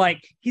she's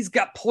like, he's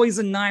got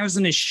poison knives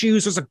in his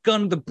shoes. There's a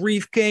gun in the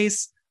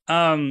briefcase.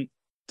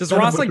 Does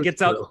Ross like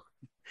gets out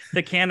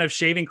the can of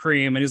shaving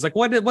cream and he's like,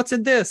 what's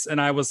in this? And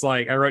I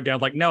wrote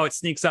down like, no, it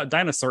sneaks out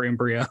dinosaur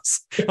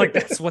embryos. Like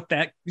that's what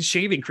that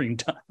shaving cream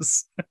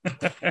does.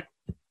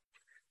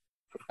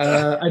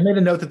 I made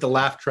a note that the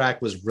laugh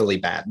track was really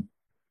bad.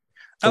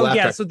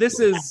 So this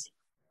is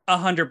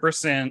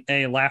 100%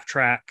 a laugh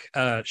track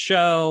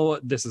show.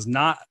 This is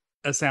not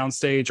a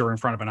soundstage or in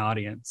front of an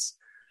audience.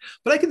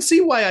 But I can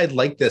see why I'd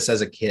like this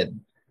as a kid.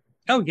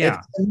 Oh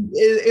yeah,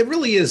 it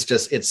really is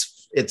just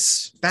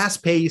it's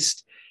fast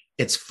paced,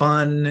 it's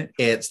fun,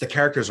 the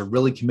characters are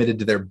really committed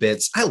to their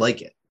bits. I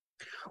like it.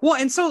 Well,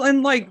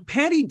 and like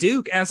Patty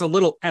Duke as a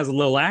little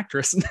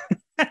actress,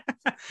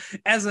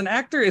 as an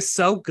actor is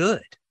so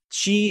good.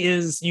 She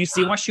is, you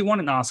see why she won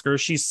an Oscar.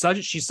 She's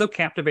so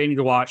captivating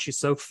to watch. She's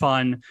so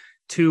fun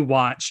to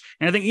watch.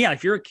 And I think, yeah,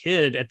 if you're a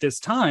kid at this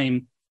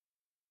time,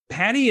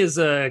 Patty is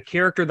a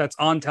character that's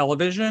on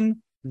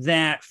television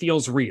that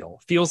feels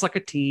real, feels like a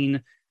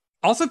teen,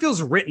 also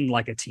feels written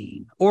like a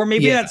teen. Or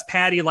maybe that's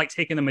Patty like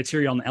taking the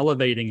material and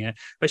elevating it.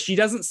 But she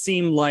doesn't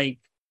seem like,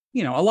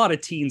 a lot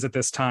of teens at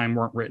this time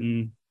weren't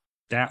written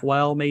that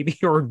well, maybe,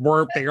 or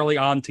weren't barely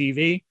on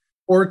TV.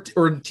 Or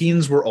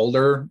teens were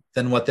older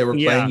than what they were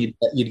playing.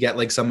 You'd get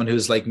like someone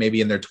who's like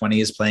maybe in their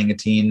 20s playing a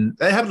teen.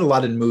 That happened a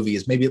lot in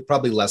movies,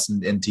 probably less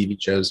in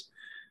TV shows.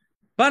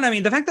 But I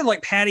mean, the fact that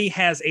like Patty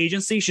has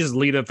agency, she's the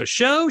lead of the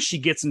show. She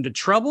gets into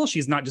trouble.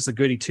 She's not just a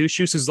goody two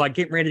shoes who's like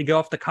getting ready to go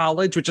off to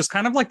college, which is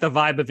kind of like the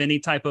vibe of any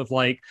type of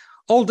like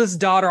oldest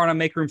daughter on a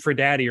Make Room for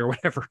Daddy or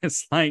whatever.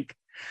 It's like,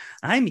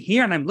 I'm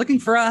here and I'm looking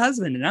for a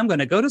husband and I'm going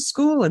to go to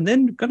school and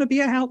then going to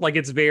be a house. Like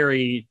it's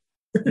very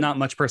not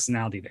much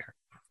personality there.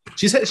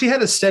 She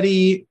had a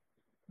steady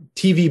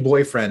TV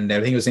boyfriend.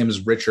 I think his name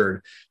was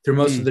Richard through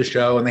most of the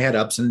show, and they had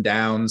ups and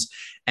downs.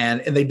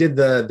 And they did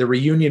the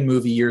reunion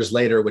movie years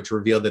later, which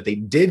revealed that they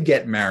did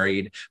get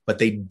married, but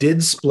they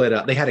did split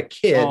up. They had a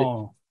kid,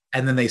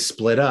 and then they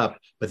split up.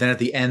 But then at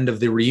the end of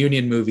the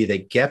reunion movie, they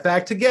get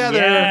back together.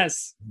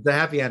 Yes, the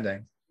happy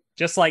ending,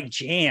 just like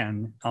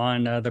Jan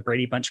on the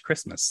Brady Bunch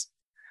Christmas.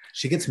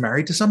 She gets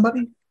married to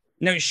somebody.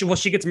 No,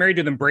 she gets married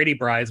to them Brady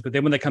brides, but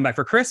then when they come back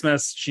for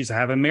Christmas, she's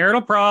having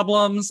marital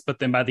problems. But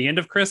then by the end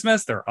of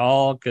Christmas, they're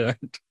all good.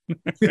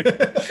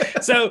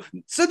 So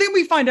then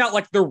we find out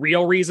like the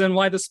real reason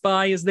why the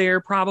spy is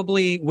there,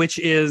 probably, which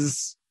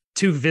is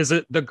to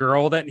visit the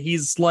girl that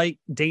he's like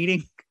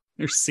dating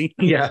or seeing.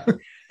 Yeah,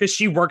 because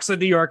she works in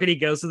New York and he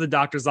goes to the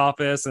doctor's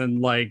office and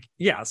like,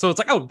 yeah. So it's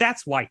like, oh,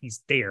 that's why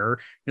he's there.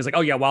 He's like,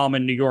 oh yeah, while I'm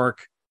in New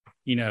York,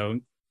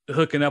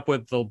 hooking up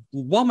with the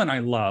woman I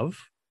love.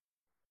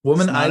 Her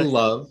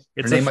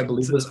name, I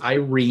believe, was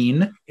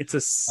Irene. It's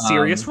a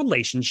serious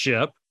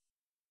relationship.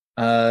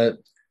 So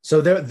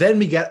then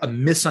we get a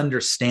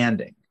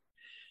misunderstanding.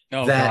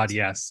 Oh, God,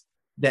 yes.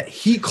 That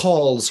he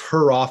calls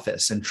her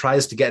office and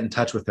tries to get in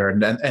touch with her.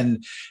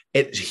 And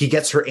he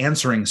gets her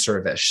answering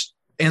service.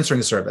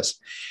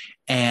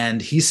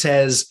 And he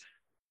says,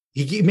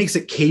 he makes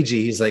it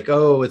cagey. He's like,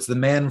 oh, it's the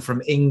man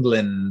from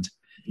England.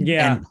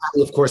 Yeah. And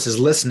Patty, of course, is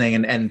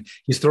listening, and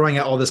he's throwing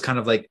out all this kind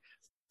of like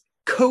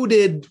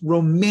coded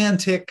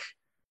romantic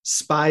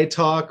spy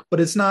talk, but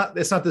it's not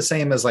the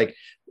same as like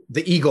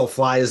the eagle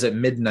flies at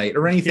midnight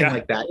or anything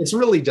like that. It's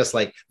really just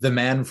like the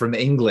man from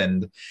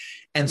England.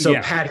 And so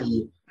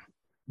Patty,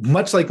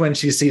 much like when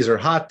she sees a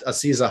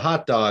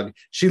hot dog,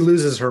 she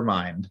loses her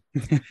mind.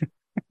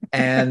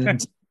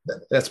 And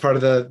that's part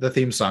of the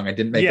theme song. I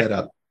didn't make that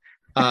up.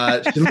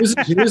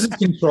 She loses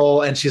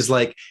control, and she's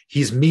like,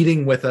 he's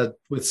meeting with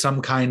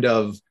some kind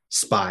of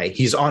spy.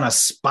 He's on a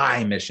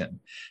spy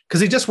mission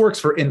because he just works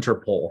for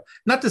Interpol.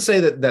 Not to say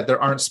that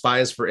there aren't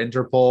spies for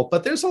Interpol,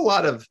 but there's a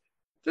lot of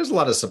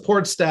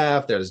support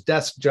staff. There's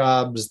desk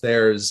jobs.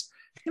 There's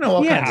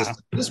all kinds of stuff.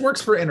 This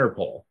works for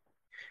Interpol.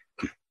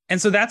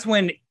 And so that's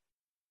when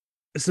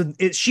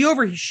she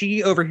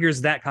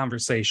overhears that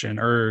conversation,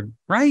 or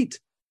right?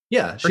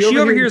 Yeah, she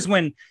overhears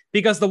when,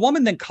 because the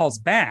woman then calls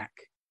back.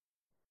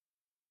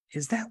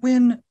 Is that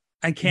when?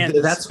 I can't.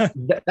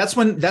 That's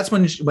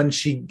when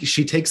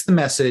she takes the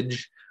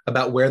message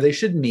about where they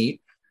should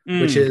meet,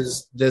 which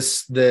is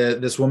this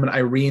woman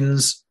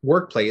Irene's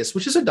workplace,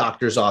 which is a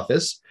doctor's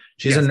office.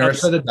 She's a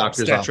nurse at a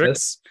doctor's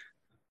office.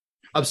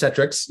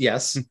 Obstetrics,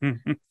 yes.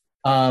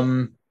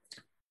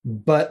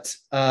 But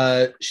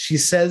she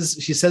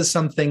says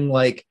something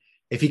like,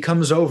 if he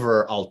comes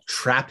over, I'll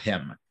trap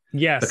him.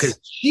 Yes. Because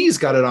she's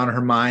got it on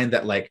her mind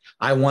that like,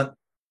 I want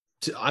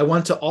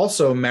to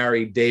also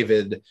marry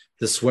David,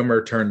 the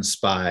swimmer turned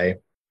spy.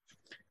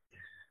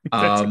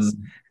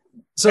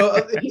 So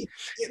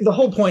the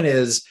whole point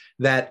is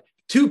that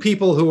two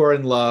people who are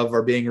in love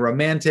are being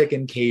romantic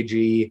and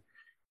cagey,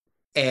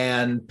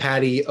 and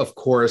Patty, of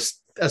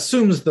course,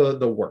 assumes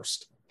the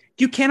worst.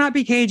 You cannot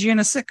be cagey in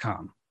a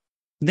sitcom.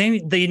 They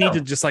need to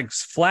just like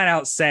flat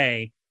out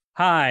say,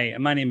 hi,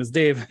 my name is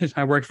David.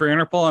 I work for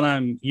Interpol, and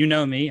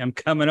I'm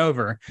coming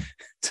over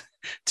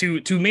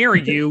to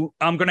marry you.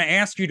 I'm going to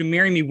ask you to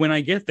marry me when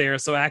I get there.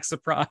 So act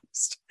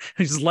surprised.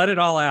 Just let it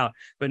all out.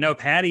 But no,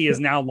 Patty is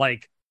now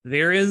like,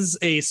 there is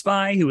a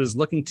spy who is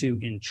looking to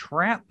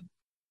entrap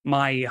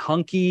my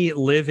hunky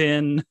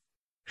live-in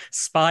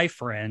spy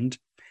friend.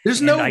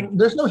 There's no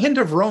hint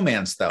of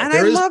romance though. And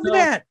I love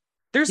that.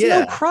 There's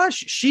no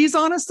crush. She's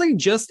honestly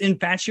just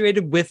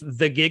infatuated with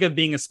the gig of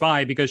being a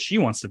spy because she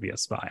wants to be a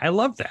spy. I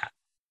love that.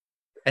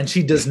 And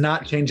she does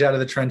not change out of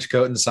the trench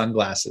coat and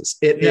sunglasses.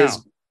 It is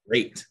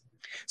great.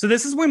 So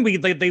this is when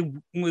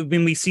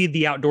when we see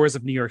the outdoors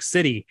of New York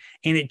City,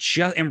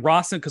 and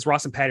Ross and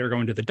Patty are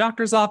going to the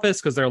doctor's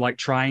office because they're like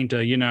trying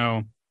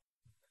to,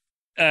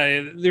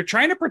 they're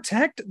trying to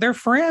protect their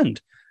friend.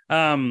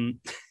 And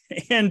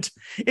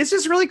it's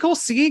just really cool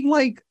seeing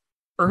like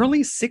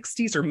early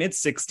 60s or mid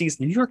 60s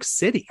New York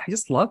City. I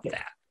just love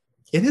that.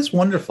 It is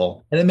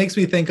wonderful. And it makes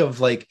me think of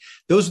like,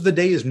 those are the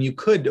days when you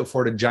could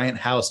afford a giant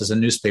house as a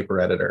newspaper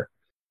editor.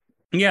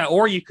 Yeah,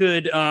 or you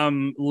could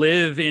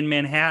live in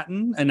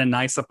Manhattan in a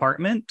nice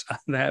apartment.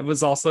 That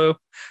was also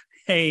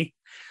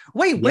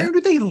where do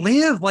they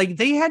live? Like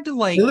they had to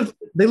like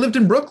they lived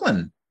in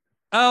Brooklyn.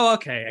 Oh,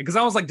 okay. Because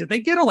I was like, did they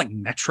get on like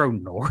Metro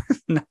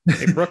North? No,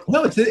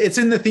 it's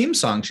in the theme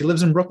song. She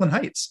lives in Brooklyn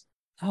Heights.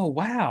 Oh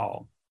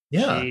wow.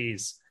 Yeah.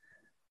 Jeez.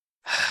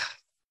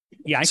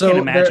 Yeah, I can't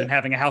imagine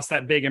having a house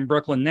that big in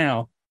Brooklyn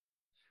now.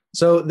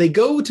 So they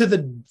go to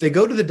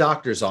the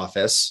doctor's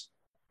office.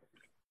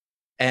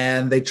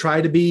 And they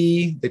try to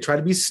be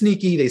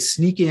sneaky. They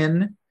sneak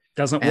in.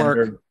 Doesn't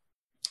work.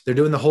 They're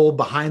doing the whole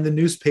behind the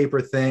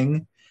newspaper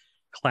thing.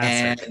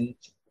 Classic.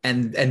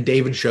 And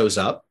David shows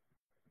up.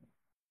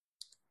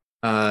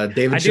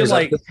 David shows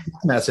up with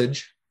a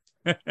message.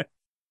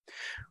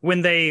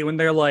 when they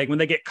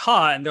get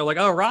caught and they're like,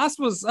 oh, Ross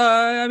was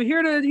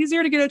he's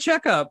here to get a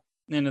checkup.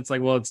 And it's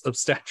like, well, it's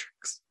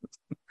obstetrics.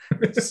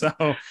 So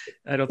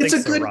I don't think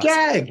it's a good Ross.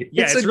 Gag.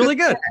 Yeah, it's really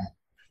good.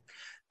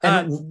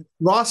 And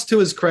Ross, to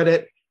his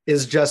credit,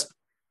 is just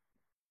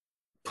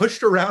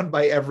pushed around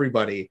by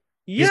everybody.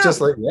 Yeah. He's just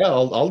like, yeah,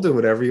 I'll do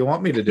whatever you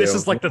want me to do. This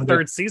is like the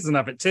third season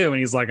of it too, and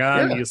he's like,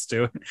 I'm used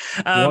to it.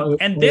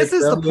 And this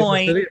is the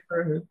point.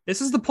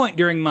 This is the point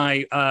during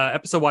my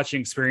episode watching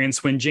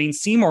experience when Jane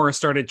Seymour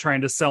started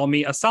trying to sell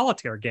me a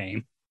solitaire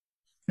game.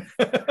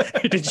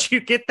 Did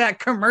you get that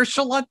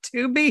commercial on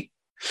Tubi?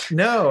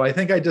 No, I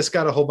think I just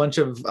got a whole bunch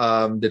of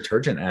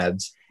detergent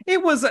ads.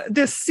 It was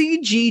the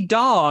CG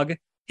dog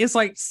is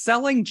like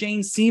selling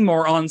Jane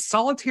Seymour on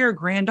Solitaire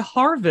Grand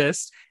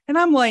Harvest. And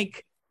I'm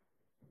like,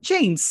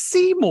 Jane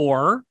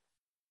Seymour,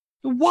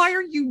 why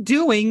are you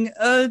doing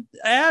an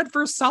ad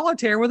for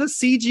Solitaire with a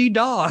CG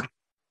dog?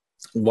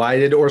 Why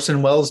did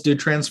Orson Welles do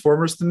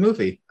Transformers the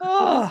movie?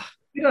 Oh,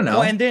 you don't know.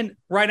 Well, and then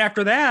right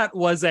after that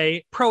was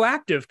a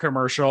Proactive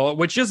commercial,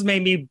 which just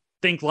made me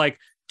think like,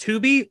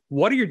 Tubi,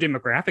 what are your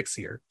demographics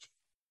here?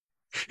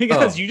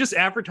 Because you just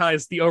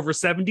advertised the over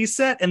 70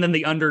 set and then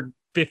the under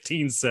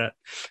 15 set.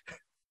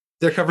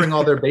 They're covering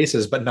all their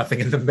bases, but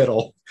nothing in the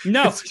middle.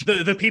 No,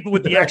 the people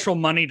with the actual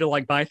money to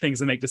like buy things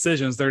and make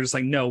decisions, they're just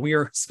like, no, we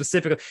are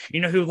specific.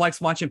 You know who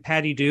likes watching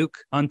Patty Duke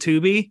on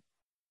Tubi?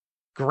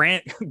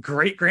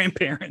 great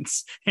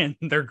grandparents and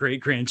their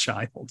great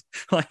grandchild.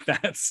 Like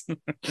that's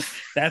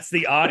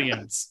the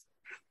audience.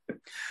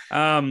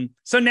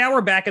 So now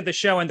we're back at the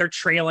show and they're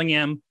trailing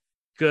him.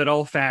 Good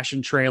old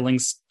fashioned trailing.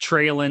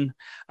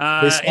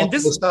 And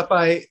this stop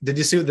by. Did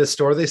you see the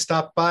store they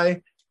stopped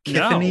by?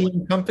 Tiffany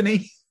and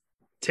Company.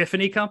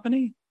 Tiffany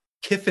Company.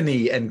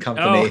 Tiffany and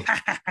Company.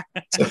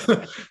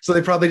 Oh. So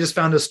they probably just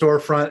found a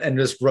storefront and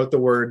just wrote the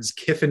words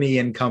Tiffany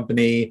and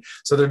Company.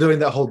 So they're doing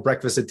that whole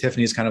breakfast at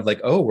Tiffany's kind of like,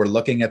 oh, we're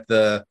looking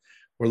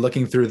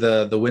through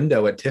the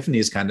window at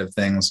Tiffany's kind of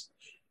things.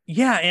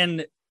 Yeah,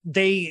 and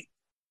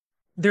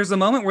there's a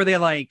moment where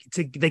they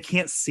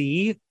can't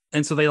see,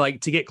 and so they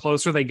like to get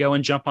closer. They go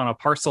and jump on a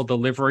parcel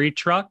delivery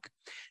truck,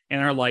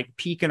 and are like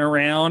peeking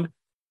around,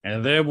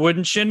 and then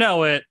wouldn't you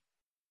know it,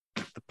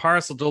 the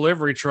parcel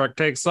delivery truck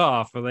takes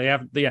off. Or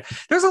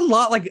there's a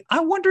lot. Like I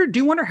do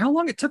you wonder how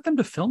long it took them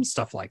to film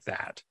stuff like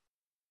that?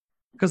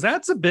 Because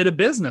that's a bit of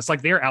business.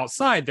 Like they're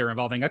outside, they're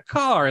involving a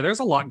car. There's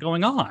a lot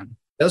going on.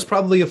 That was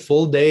probably a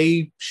full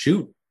day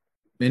shoot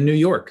in New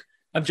York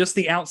of just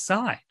the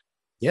outside.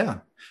 Yeah.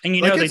 And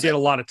they did a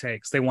lot of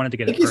takes. They wanted to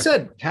get like you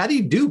said,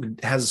 Patty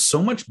Duke has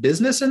so much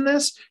business in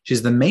this.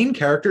 She's the main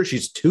character.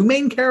 She's two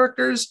main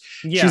characters.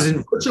 Yeah. She's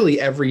in virtually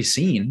every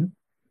scene.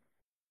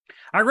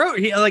 I wrote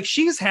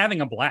she's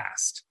having a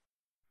blast.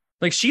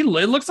 Like it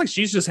looks like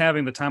she's just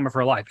having the time of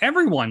her life.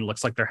 Everyone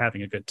looks like they're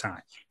having a good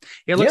time.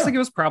 It looks like it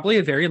was probably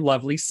a very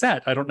lovely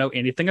set. I don't know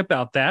anything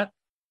about that.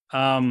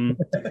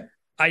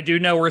 I do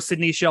know where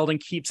Sidney Sheldon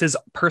keeps his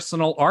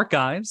personal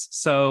archives,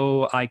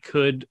 so I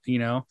could,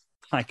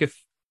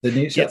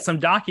 get some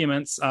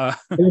documents.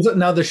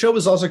 Now the show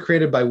was also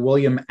created by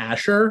William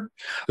Asher.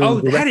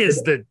 That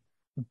is the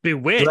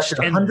Bewitched,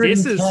 and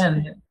this is.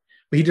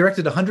 He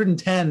directed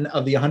 110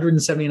 of the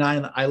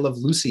 179 I Love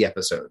Lucy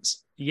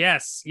episodes.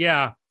 Yes,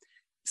 yeah.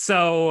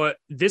 So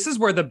this is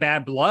where the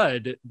bad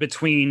blood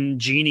between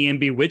Jeannie and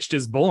Bewitched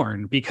is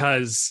born,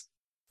 because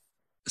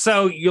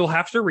so you'll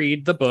have to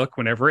read the book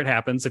whenever it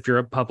happens. If you're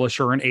a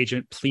publisher or an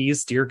agent,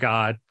 please, dear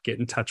God, get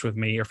in touch with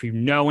me. Or if you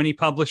know any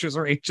publishers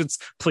or agents,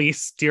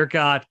 please, dear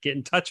God, get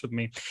in touch with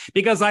me.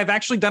 Because I've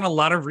actually done a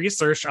lot of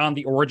research on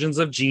the origins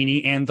of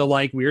Jeannie and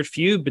the weird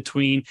feud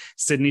between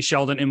Sidney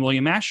Sheldon and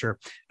William Asher.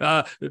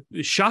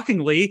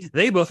 Shockingly,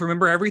 they both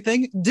remember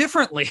everything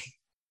differently.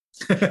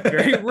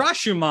 Very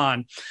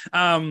Rashomon.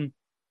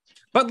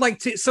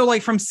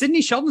 But from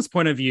Sidney Sheldon's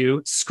point of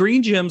view,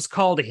 Screen Gems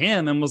called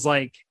him and was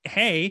like,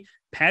 hey,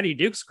 Patty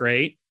Duke's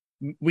great.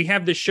 We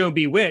have this show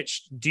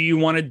Bewitched. Do you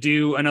want to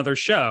do another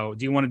show?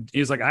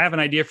 He's like, I have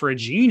an idea for a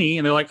Jeannie.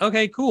 And they're like,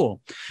 okay,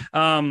 cool.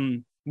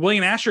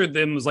 William Asher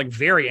then was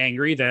very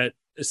angry that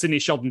Sidney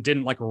Sheldon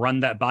didn't run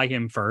that by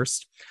him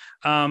first.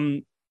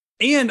 And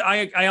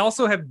I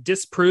also have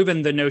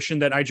disproven the notion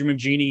that I Dream of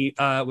Jeannie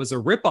was a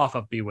ripoff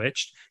of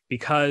Bewitched,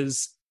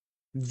 because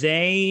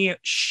they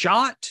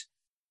shot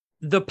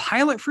the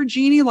pilot for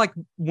Jeannie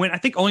when I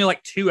think only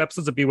 2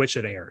 episodes of Bewitched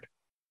had aired.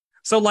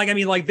 So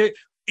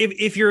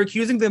if you're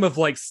accusing them of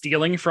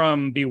stealing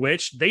from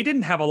Bewitched, they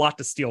didn't have a lot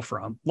to steal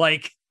from.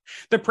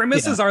 The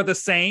premises are the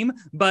same,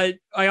 but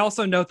I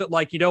also note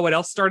that you know what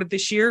else started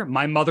this year?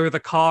 My Mother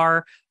the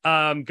Car,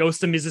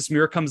 Ghost of Mrs.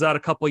 Muir comes out a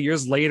couple of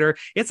years later.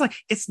 It's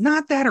it's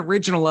not that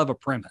original of a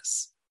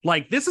premise.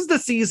 This is the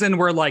season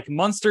where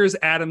Munsters,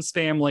 Addams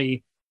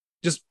Family,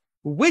 just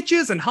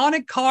witches and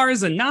haunted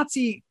cars and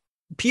Nazi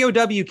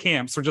POW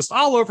camps are just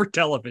all over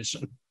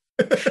television.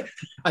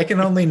 I can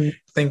only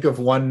think of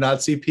one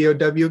Nazi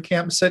POW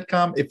camp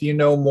sitcom. If you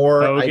know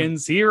more,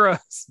 Hogan's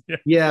Heroes.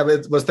 Yeah,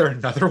 but was there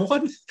another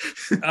one?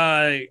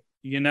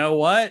 You know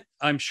what?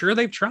 I'm sure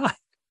they've tried.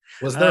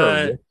 Was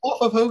there a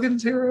off of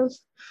Hogan's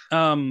Heroes?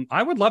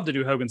 I would love to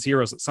do Hogan's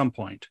Heroes at some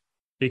point,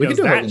 because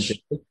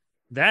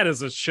that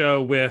is a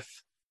show with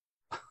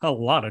a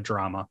lot of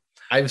drama.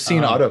 I've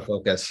seen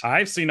Autofocus.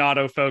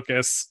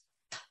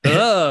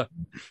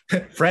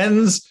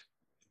 Friends,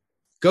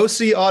 go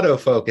see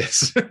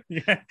Autofocus.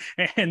 Yeah,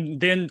 and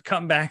then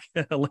come back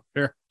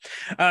later.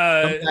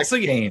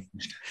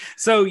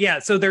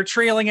 So they're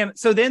trailing him.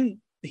 So then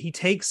he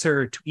takes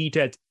her to eat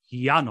at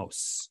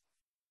Janos,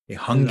 a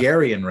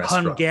Hungarian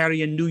restaurant,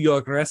 Hungarian New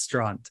York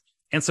restaurant.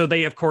 And so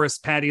they, of course,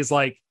 Patty's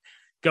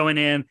going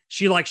in.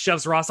 She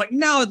shoves Ross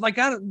no,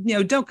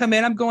 don't come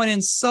in. I'm going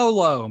in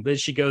solo. But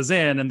she goes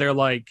in, and they're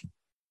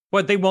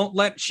what? They won't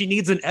let. She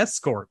needs an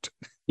escort.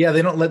 Yeah,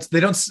 I don't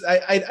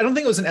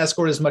think it was an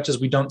escort as much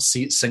as we don't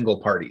see single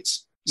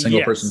person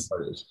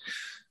parties.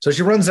 So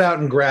she runs out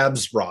and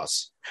grabs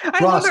Ross.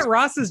 I love that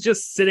Ross is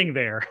just sitting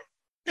there.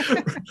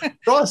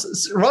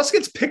 Ross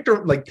gets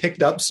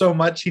picked up so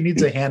much he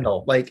needs a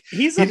handle.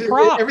 He's a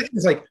prop.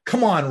 Everything's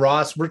come on,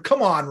 Ross.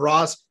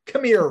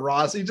 Come here,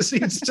 Ross.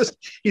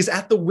 He's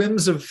at the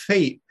whims of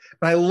fate.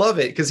 And I love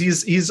it because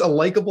he's a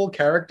likable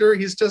character.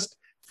 He's just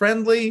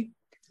friendly.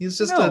 He's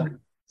just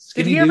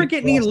Did he ever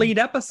get any lead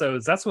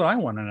episodes? That's what I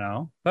want to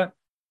know. But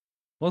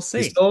we'll see.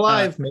 He's still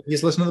alive. Maybe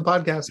he's listening to the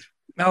podcast.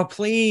 Oh,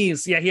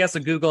 please. Yeah, he has a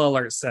Google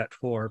alert set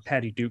for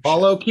Patty Duke.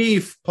 Paul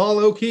O'Keefe.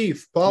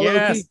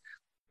 Yes.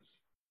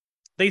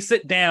 They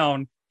sit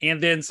down,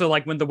 And then so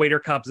like when the waiter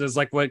comes is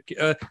like, what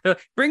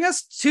bring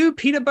us 2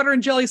 peanut butter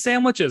and jelly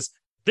sandwiches.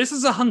 This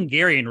is a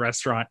Hungarian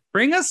restaurant.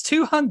 Bring us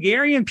 2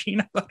 Hungarian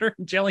peanut butter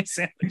and jelly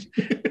sandwiches.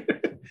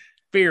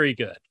 Very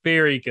good.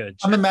 Very good.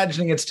 I'm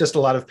imagining it's just a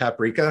lot of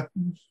paprika.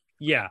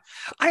 Yeah.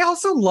 I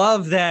also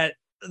love that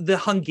the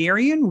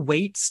Hungarian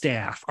wait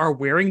staff are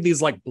wearing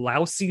these like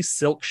blousey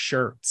silk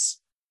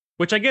shirts,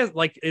 which I guess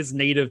like is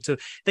native to,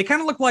 they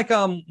kind of look like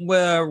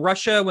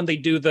Russia when they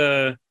do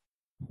the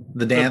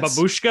dance.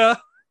 The babushka.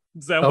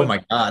 Oh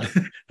my God.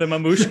 The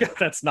mamushka.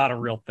 That's not a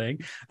real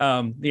thing.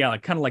 Yeah,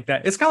 like kind of like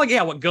that. It's kind of like,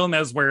 yeah, what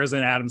Gomez wears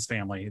in Addams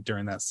Family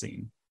during that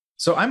scene.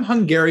 So I'm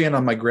Hungarian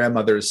on my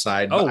grandmother's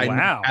side. Oh, but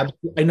wow.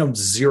 I know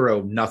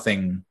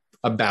nothing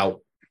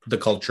about the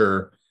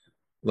culture.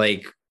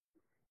 Like,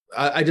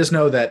 I just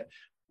know that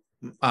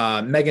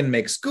Megan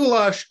makes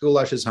goulash.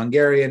 Goulash is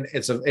Hungarian.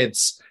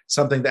 It's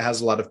something that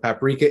has a lot of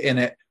paprika in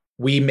it.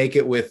 We make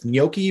it with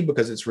gnocchi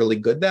because it's really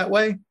good that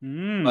way.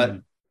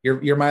 But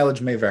your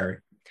mileage may vary.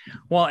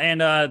 Well,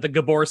 and the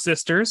Gabor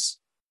sisters.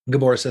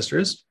 Gabor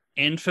sisters.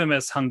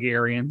 Infamous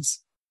Hungarians.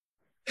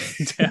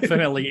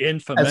 Definitely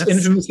infamous. As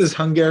infamous as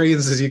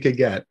Hungarians as you could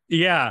get.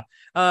 Yeah.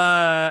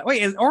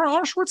 Wait, is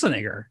Arnold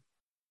Schwarzenegger?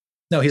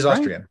 No, he's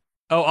Austrian.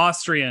 Oh,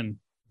 Austrian.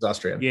 He's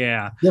Austrian.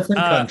 Yeah.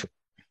 Different country.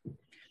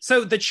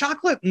 So the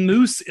chocolate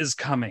mousse is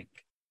coming.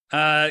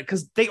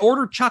 Because they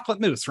ordered chocolate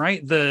mousse,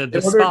 right?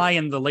 The spy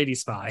and the lady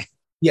spy.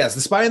 Yes,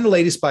 the spy and the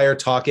lady spy are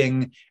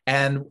talking,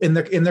 and in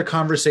their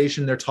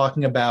conversation, they're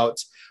talking about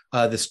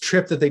this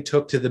trip that they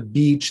took to the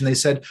beach, and they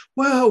said,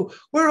 "Whoa,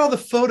 where are all the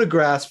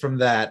photographs from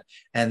that?"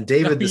 And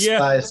David, the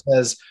spy,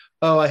 says,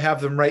 "Oh, I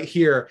have them right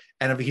here."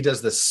 And if he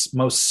does the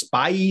most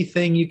spy-y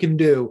thing you can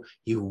do,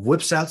 he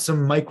whips out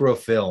some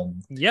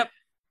microfilm. Yep,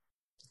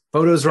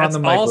 photos are on the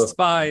microfilm. All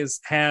spies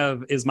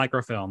have is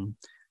microfilm.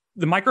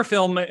 The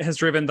microfilm has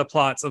driven the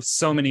plots of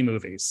so many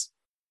movies.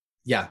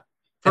 Yeah,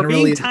 for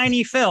being really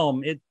tiny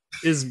film, it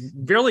is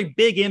really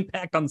big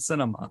impact on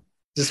cinema.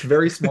 Just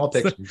very small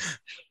pictures.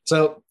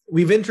 So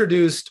we've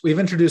introduced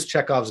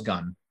Chekhov's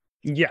gun.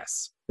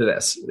 Yes. To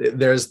this.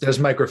 There's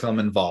microfilm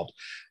involved.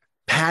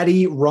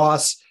 Patty,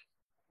 Ross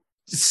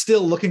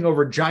still looking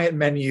over giant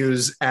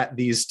menus at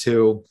these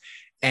two,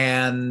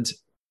 and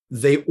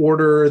they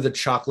order the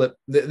chocolate.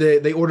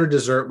 They order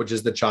dessert, which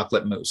is the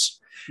chocolate mousse.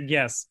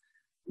 Yes.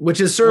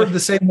 Which is served the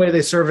same way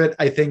they serve it,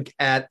 I think,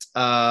 at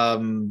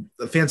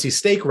fancy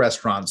steak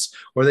restaurants,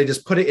 where they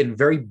just put it in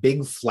very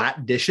big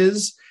flat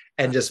dishes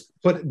and just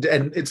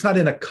and it's not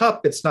in a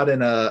cup, it's not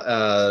in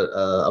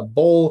a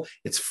bowl,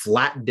 it's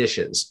flat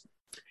dishes.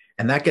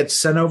 And that gets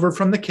sent over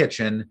from the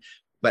kitchen,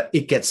 but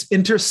it gets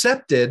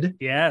intercepted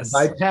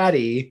by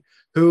Patty,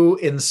 who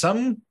in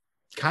some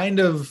kind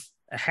of...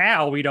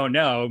 How, we don't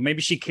know.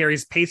 Maybe she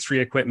carries pastry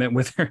equipment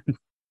with her.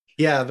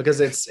 Yeah, because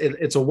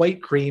it's a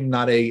white cream,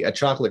 not a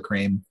chocolate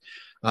cream.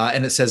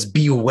 And it says,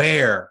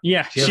 beware.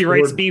 Yeah, she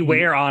writes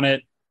beware on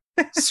it.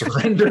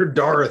 Surrender,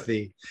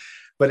 Dorothy.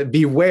 But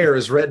beware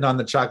is written on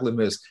the chocolate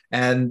mousse.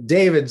 And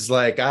David's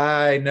like,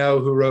 I know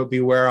who wrote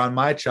beware on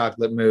my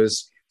chocolate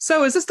mousse.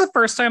 So is this the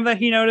first time that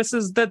he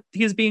notices that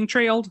he's being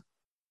trailed?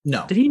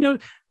 No. Did he know?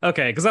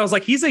 Okay, because I was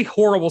like, he's a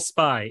horrible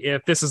spy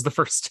if this is the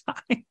first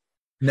time.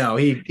 No,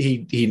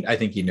 he I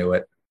think he knew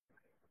it.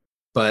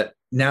 But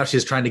now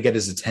she's trying to get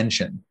his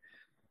attention.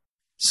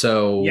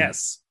 So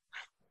yes.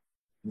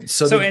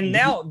 So and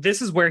now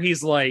this is where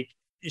he's like,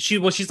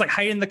 she's like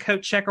hiding the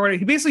coat check or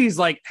whatever. He's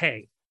like,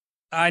 hey,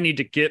 I need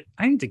to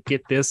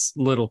get this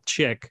little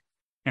chick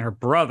and her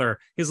brother,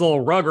 his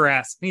little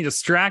rugrats. I need to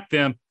distract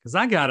them because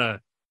I gotta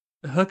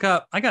hook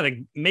up. I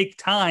gotta make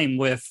time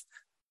with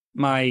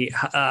my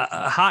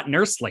hot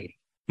nurse lady,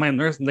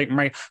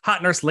 my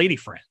hot nurse lady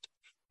friend.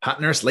 Hot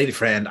nurse lady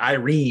friend,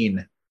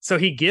 Irene. So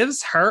he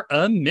gives her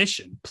a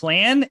mission,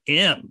 Plan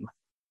M,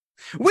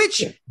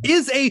 which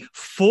is a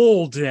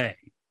full day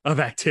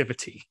of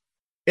activity.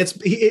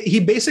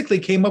 He basically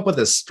came up with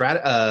a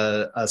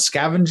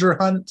scavenger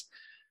hunt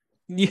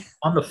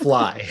on the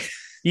fly.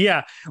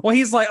 Yeah. Well,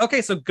 he's like,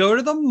 okay, so go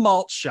to the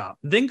malt shop,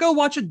 then go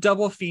watch a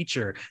double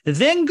feature,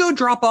 then go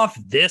drop off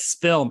this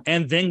film,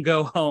 and then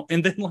go home.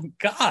 And then, like,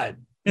 God,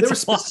 there were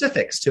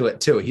specifics to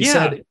it too. He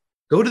said,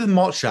 go to the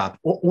malt shop,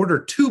 order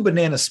 2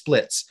 banana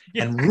splits,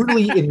 and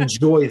really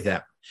enjoy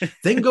them.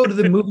 Then go to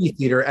the movie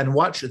theater and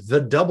watch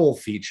the double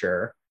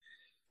feature.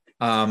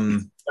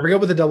 I forget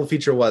what the double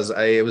feature was.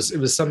 It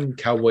was some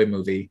cowboy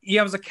movie.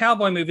 Yeah, it was a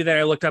cowboy movie that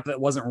I looked up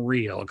that wasn't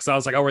real because I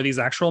was like, oh, are these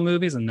actual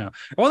movies? And no.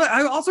 Well,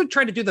 I also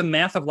tried to do the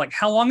math of like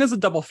how long is a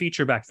double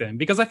feature back then?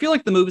 Because I feel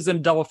like the movies in a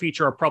double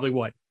feature are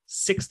probably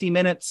 60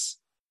 minutes.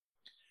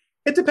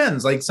 It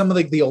depends. Like some of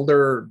the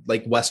older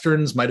like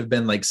westerns might have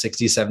been like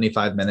 60,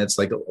 75 minutes.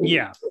 Like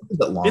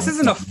long. This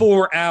isn't a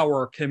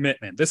 4-hour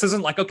commitment. This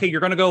isn't like, okay, you're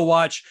going to go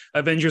watch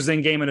Avengers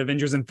Endgame and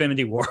Avengers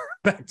Infinity War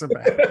back to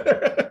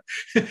back.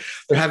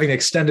 They're having an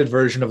extended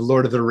version of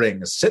Lord of the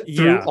Rings. Sit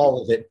through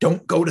all of it.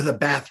 Don't go to the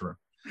bathroom.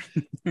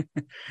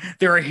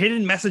 There are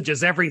hidden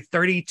messages every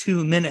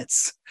 32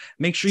 minutes.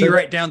 Make sure you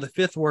write down the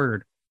 5th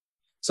word.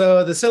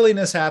 So the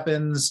silliness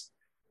happens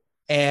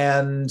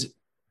and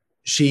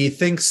she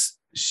thinks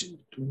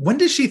when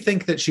does she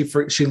think that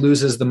she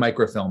loses the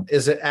microfilm?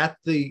 Is it at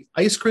the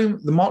ice cream,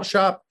 the malt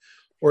shop,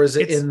 or is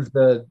it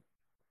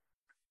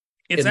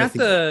It's at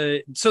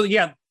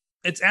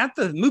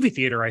the movie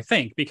theater, I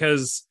think,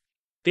 because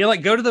they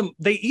like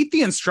they eat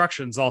the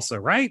instructions also,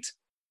 right?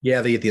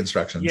 Yeah, they eat the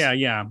instructions.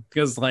 Yeah,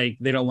 because like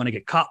they don't want to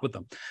get caught with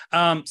them.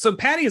 So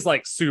Patty is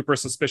like super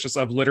suspicious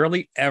of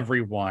literally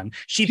everyone.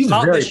 She's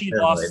thought that she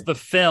lost the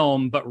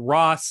film, but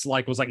Ross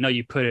was like, no,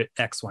 you put it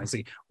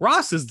XYZ.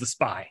 Ross is the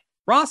spy.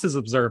 Ross is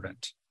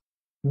observant.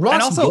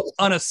 And also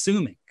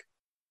unassuming.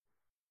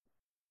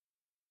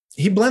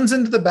 He blends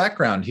into the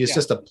background. He's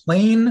just a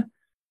plain,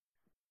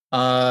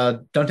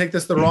 don't take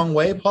this the wrong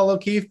way, Paul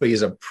O'Keefe, but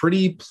he's a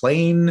pretty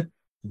plain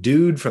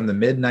dude from the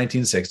mid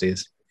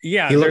 1960s.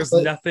 Yeah, there's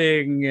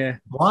nothing.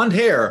 Blonde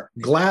hair,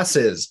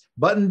 glasses,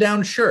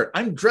 button-down shirt.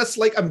 I'm dressed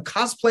like I'm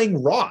cosplaying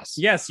Ross.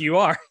 Yes, you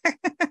are.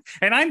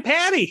 And I'm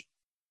Patty.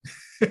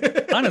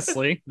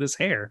 Honestly, this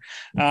hair.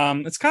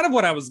 It's kind of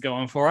what I was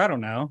going for. I don't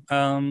know.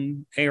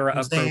 Era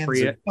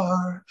appropriate.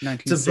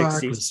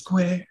 1960s.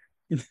 Square.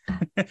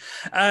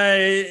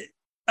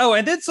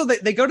 And then so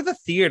they go to the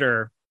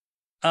theater.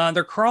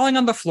 They're crawling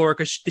on the floor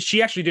because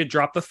she actually did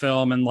drop the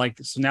film, and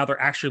so now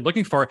they're actually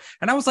looking for it.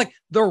 And I was like,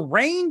 the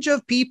range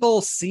of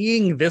people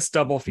seeing this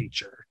double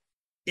feature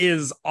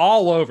is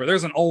all over.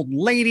 There's an old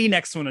lady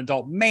next to an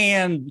adult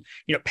man.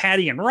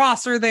 Patty and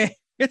Ross are there.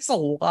 It's a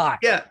lot.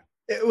 Yeah,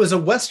 it was a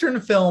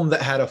Western film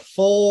that had a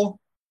full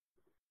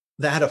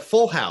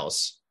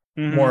house,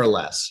 more or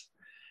less,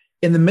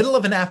 in the middle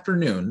of an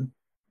afternoon.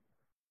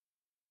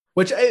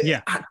 Which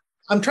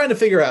I'm trying to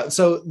figure out.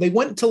 So they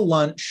went to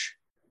lunch.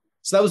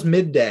 So that was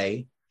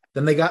midday.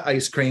 Then they got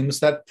ice creams.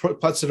 That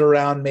puts it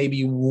around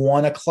maybe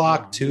 1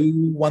 o'clock to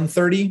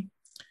 1:30.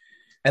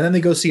 And then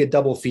they go see a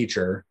double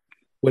feature,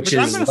 which is,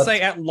 I'm going to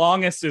say at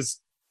longest is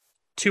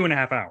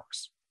 2.5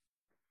 hours.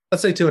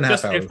 Let's say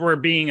 2.5 hours. If we're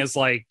being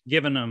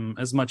giving them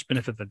as much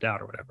benefit of the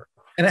doubt or whatever.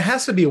 And it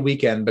has to be a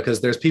weekend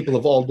because there's people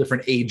of all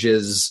different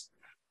ages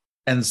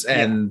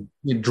and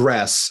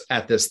dress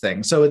at this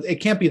thing. So it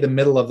can't be the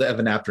middle of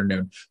an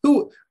afternoon.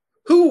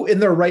 Who in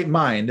their right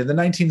mind in the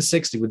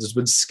 1960s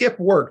would skip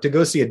work to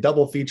go see a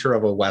double feature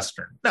of a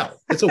Western? No,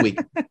 it's a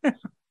weekend.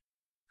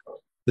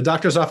 The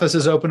doctor's office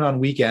is open on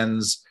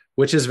weekends,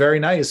 which is very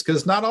nice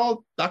because not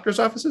all doctor's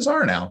offices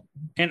are now.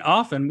 And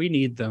often we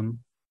need them.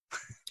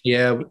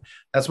 Yeah,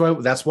 that's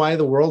why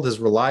the world has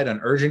relied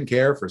on urgent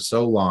care for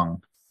so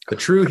long. The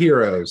true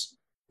heroes.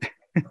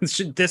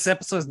 This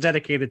episode is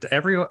dedicated to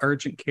every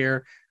urgent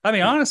care. I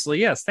mean, honestly,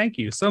 yes. Thank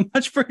you so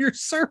much for your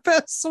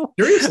service.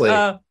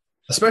 Seriously.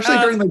 Especially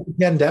during the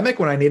pandemic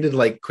when I needed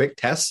quick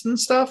tests and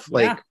stuff.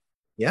 Urgent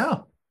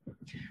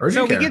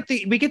care.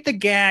 we get the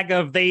gag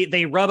of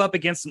they rub up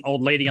against an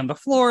old lady on the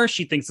floor.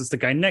 She thinks it's the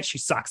guy next. She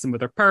socks him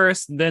with her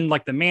purse. Then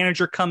the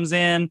manager comes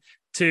in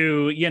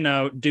to,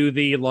 do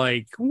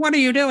the what are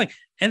you doing?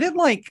 And then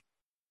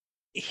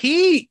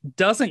he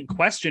doesn't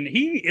question.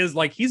 He is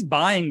he's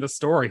buying the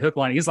story hook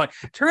line. He's like,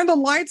 turn the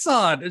lights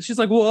on. And she's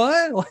like,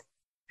 what?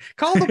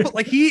 Call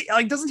the he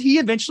doesn't he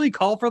eventually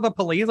call for the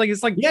police?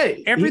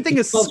 Everything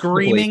is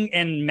screaming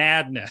and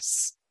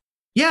madness.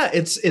 Yeah,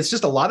 it's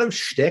just a lot of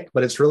shtick,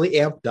 but it's really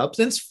amped up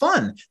and it's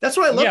fun. That's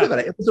what I loved about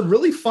it. It was a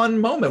really fun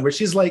moment where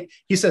she's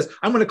he says,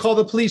 I'm going to call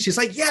the police. She's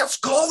like, yes,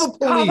 call the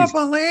police. Call the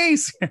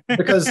police.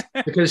 because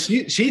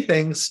she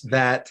thinks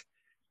that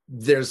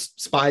there's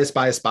spy.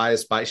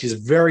 She's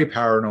very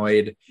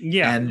paranoid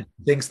and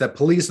thinks that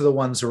police are the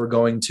ones who are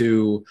going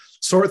to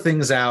sort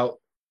things out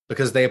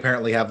because they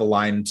apparently have a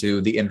line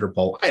to the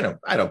Interpol. I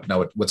don't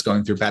know what's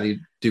going through Patty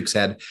Duke's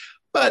head,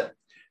 but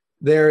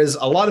there is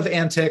a lot of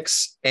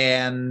antics.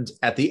 And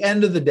at the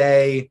end of the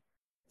day,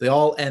 they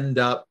all end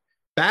up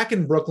back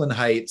in Brooklyn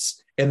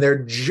Heights in their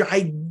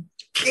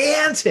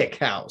gigantic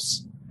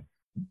house.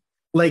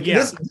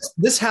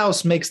 This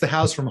house makes the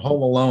house from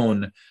Home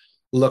Alone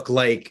look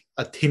like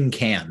a tin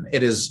can.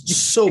 It is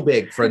so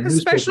big for a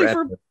newspaper. Especially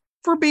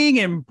for being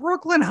in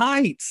Brooklyn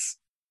Heights.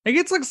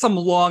 It's some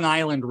Long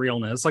Island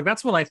realness.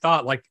 That's what I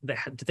thought.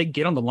 Did they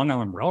get on the Long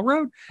Island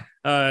Railroad?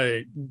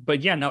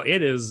 But yeah, no,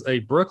 it is a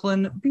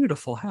Brooklyn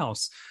beautiful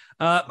house.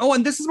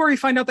 And this is where we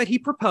find out that he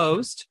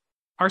proposed.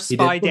 Our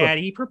spy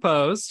daddy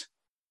proposed.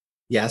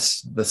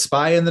 Yes, the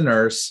spy and the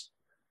nurse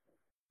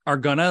are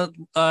gonna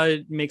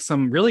make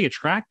some really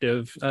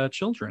attractive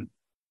children.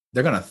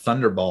 They're gonna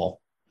thunderball.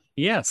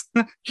 Yes.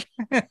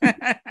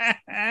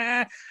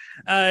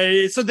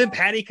 So then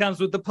Patty comes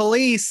with the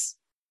police.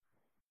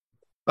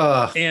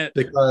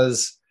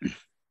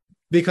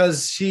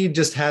 Because she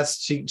just has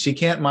she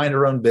can't mind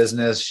her own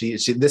business.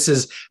 This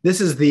is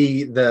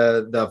the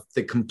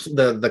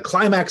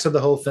climax of the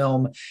whole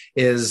film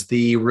is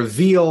the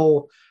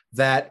reveal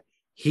that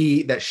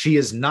she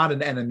is not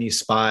an enemy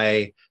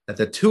spy, that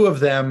the two of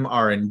them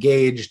are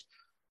engaged.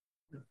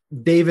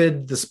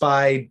 David, the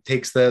spy,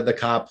 takes the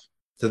cop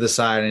to the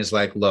side and he's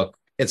like, look,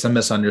 it's a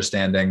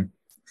misunderstanding.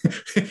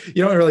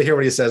 You don't really hear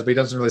what he says, but he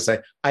doesn't really say,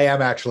 I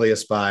am actually a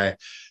spy.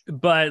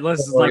 But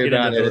let's not get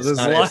into this.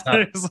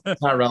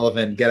 It's not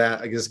relevant.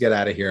 Just get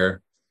out of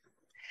here.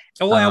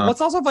 Oh, and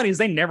what's also funny is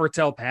they never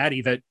tell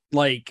Patty that,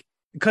 like,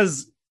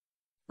 because,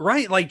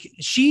 right, like,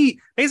 she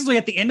basically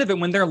at the end of it,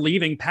 when they're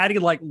leaving, Patty,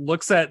 like,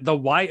 looks at the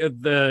wife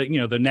of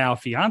the, the now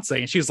fiance,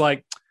 and she's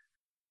like,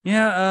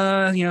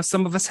 yeah,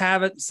 some of us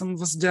have it, some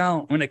of us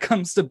don't when it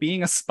comes to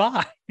being a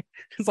spy.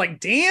 It's like,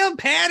 damn,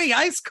 Patty,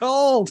 ice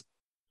cold.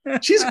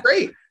 She's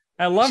great.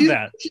 I love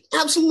that. She's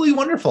absolutely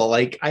wonderful.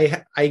 Like,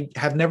 I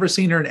have never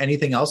seen her in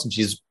anything else, and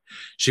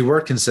she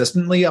worked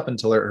consistently up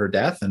until her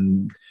death,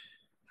 and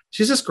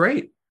she's just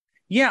great.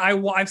 Yeah,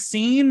 I've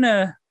seen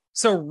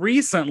so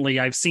recently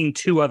I've seen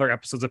 2 other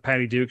episodes of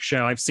Patty Duke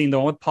Show. I've seen the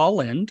one with Paul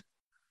Lynde,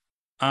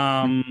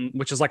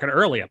 which is like an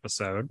early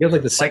episode. Yeah,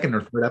 like the second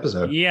or third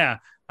episode. Yeah.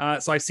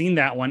 So I've seen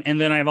that one.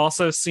 And then I've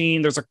also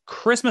seen there's a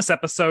Christmas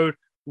episode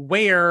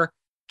where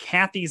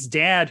Kathy's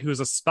dad, who's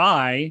a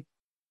spy,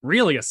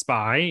 really a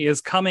spy,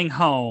 is coming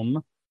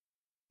home.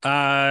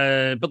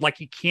 But like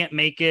he can't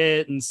make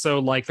it. And so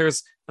like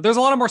there's a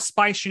lot of more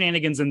spy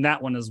shenanigans in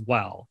that one as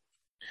well.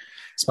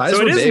 Spies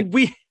so were it is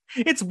big.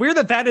 It's weird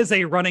that is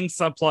a running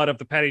subplot of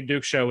the Patty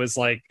Duke Show, is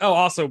like, oh,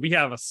 also we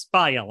have a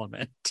spy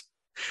element.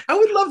 I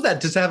would love that,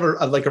 just have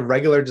a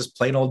regular, just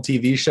plain old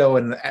TV show,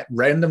 and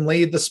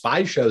randomly the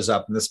spy shows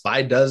up and the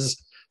spy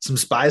does some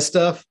spy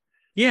stuff.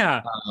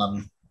 Yeah.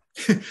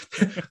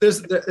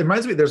 It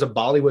reminds me, there's a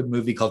Bollywood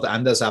movie called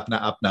Andas Apna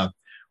Apna,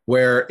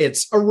 where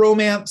it's a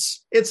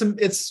romance. It's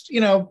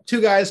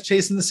 2 guys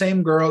chasing the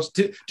same girls,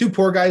 two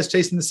poor guys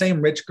chasing the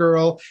same rich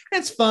girl.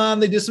 And it's fun.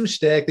 They do some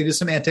shtick, they do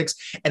some antics,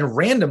 and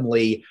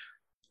randomly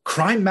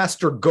Crime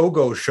Master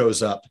Gogo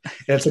shows up,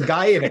 and it's a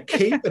guy in a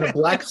cape and a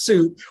black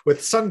suit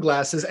with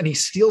sunglasses, and he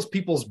steals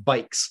people's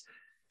bikes.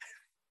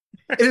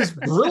 It is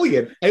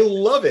brilliant. I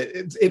love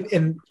it.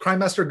 And Crime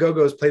Master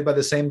Gogo is played by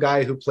the same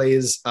guy who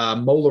plays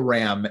Mola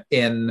Ram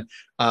in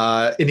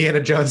Indiana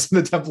Jones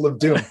and the Temple of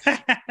Doom.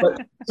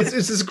 But it's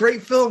this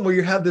great film where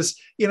you have this,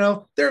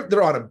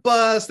 they're on a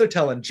bus, they're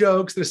telling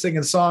jokes, they're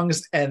singing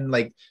songs, and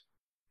like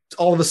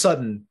all of a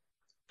sudden,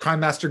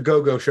 Crime Master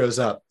Gogo shows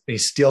up and he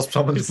steals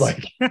someone's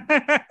bike.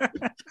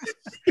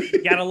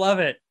 Gotta love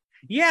it.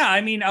 Yeah,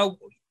 I mean,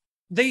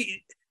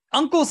 they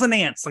uncles and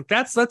aunts, like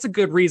that's a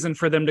good reason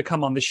for them to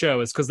come on the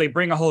show, is because they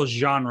bring a whole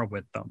genre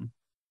with them.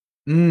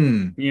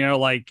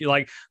 Like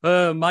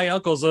my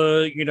uncle's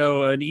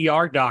an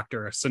ER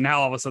doctor, so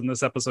now all of a sudden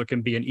this episode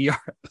can be an ER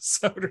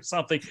episode or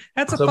something.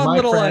 That's a fun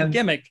little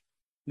gimmick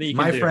that you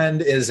can do. My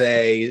friend is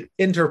a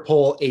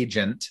Interpol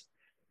agent.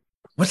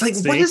 What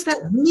does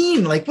that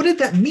mean? Like, what did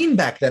that mean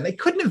back then? They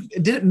couldn't have.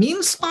 Did it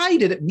mean spy?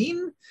 Did it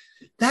mean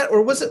that,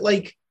 or was it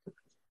like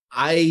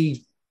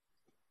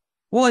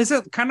Well, is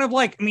it kind of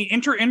like, I mean,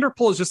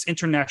 Interpol is just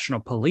international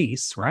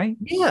police, right?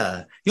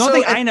 Yeah. The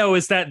only thing I know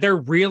is that they're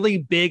really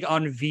big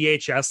on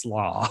VHS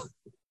law.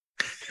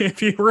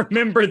 If you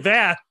remember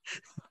that,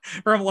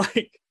 from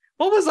like,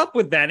 what was up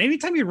with that?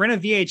 Anytime you rent a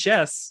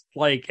VHS,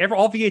 like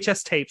all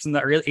VHS tapes in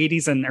the early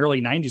 80s and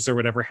early 90s or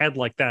whatever had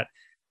like that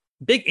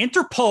big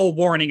Interpol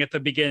warning at the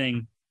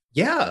beginning.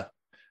 Yeah.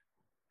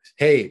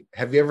 Hey,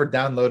 have you ever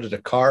downloaded a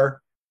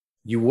car?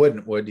 You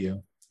wouldn't, would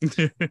you?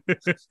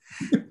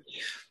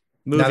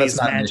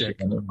 Movies magic.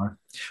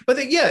 But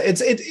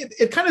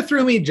it kind of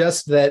threw me,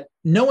 just that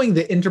knowing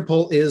that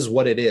Interpol is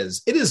what it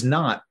is. It is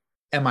not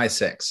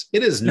MI6.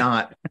 It is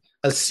not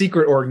a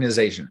secret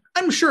organization.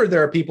 I'm sure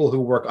there are people who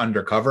work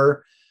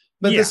undercover,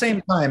 but at the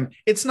same time,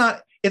 it's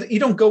not. You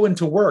don't go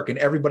into work and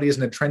everybody is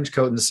in a trench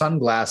coat and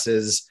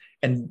sunglasses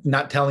and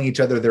not telling each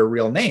other their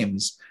real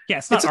names. Yeah,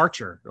 it's not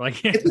Archer.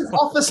 It's an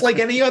office like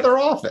any other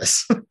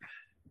office.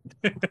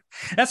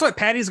 That's what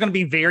Patty's going to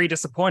be very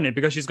disappointed,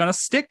 because she's going to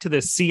stick to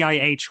this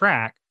CIA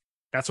track.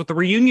 That's what the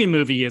reunion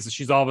movie is.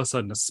 She's all of a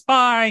sudden a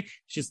spy.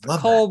 She's the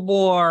Cold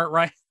War,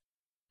 right?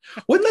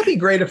 Wouldn't that be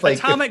great if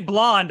Atomic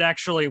Blonde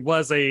actually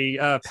was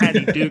a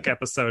Patty Duke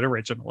episode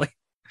originally?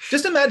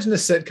 Just imagine a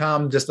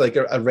sitcom, just like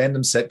a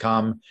random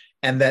sitcom,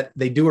 and that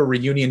they do a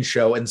reunion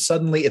show and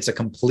suddenly it's a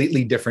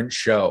completely different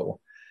show.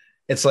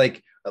 It's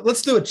like,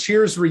 let's do a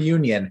Cheers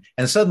reunion.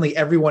 And suddenly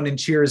everyone in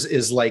Cheers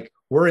is like,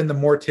 we're in the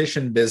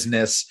mortician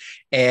business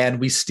and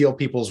we steal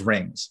people's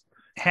rings.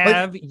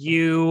 Have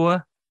you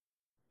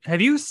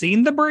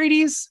seen the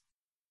Brady's?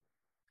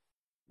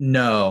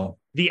 No.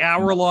 The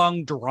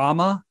hour-long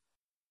drama?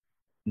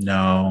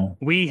 No.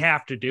 We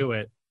have to do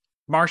it.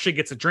 Marcia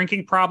gets a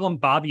drinking problem.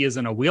 Bobby is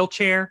in a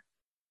wheelchair.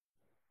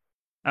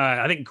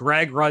 I think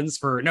Greg runs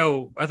for...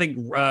 No, I think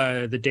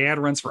the dad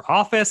runs for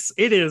office.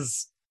 It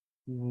is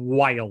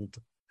wild.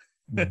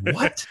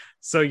 What?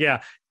 So,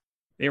 yeah.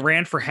 It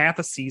ran for half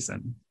a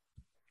season.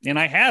 And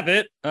I have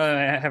it. I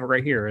have it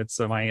right here. It's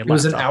my. It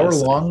was an hour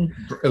long.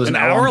 It was an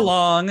hour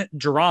long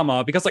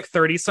drama, because like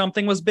 30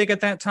 something was big at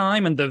that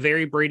time, and the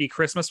Very Brady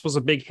Christmas was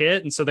a big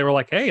hit, and so they were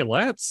like, "Hey,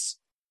 let's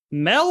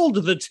meld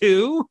the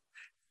two,"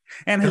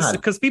 and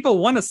because people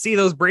want to see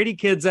those Brady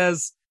kids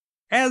as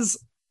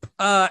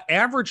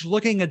average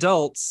looking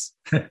adults.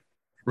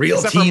 Real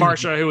except teen, for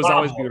Marcia, who was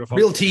always beautiful.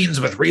 Real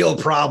teens with real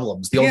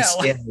problems. The old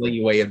Stan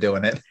Lee way of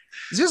doing it.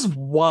 It's just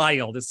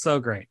wild. It's so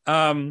great.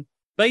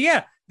 But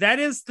yeah. that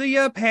is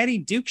the Patty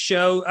Duke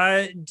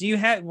Show. Do you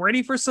have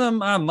ready for some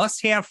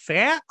must-have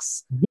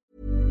facts?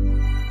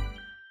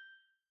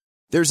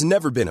 There's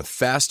never been a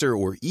faster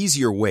or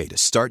easier way to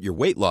start your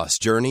weight loss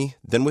journey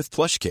than with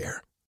PlushCare.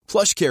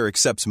 PlushCare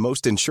accepts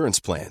most insurance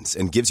plans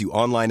and gives you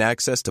online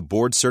access to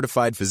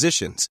board-certified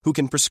physicians who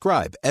can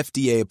prescribe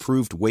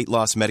FDA-approved weight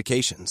loss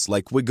medications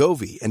like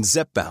Wegovy and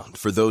Zepbound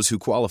for those who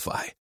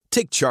qualify.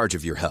 Take charge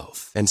of your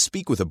health and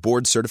speak with a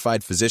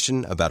board-certified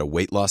physician about a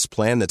weight loss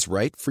plan that's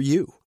right for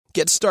you.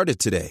 Get started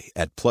today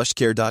at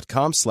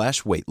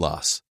plushcare.com/weight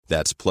loss.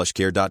 That's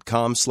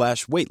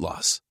plushcare.com/weight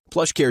loss.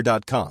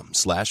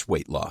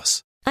 plushcare.com/weight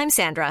loss. I'm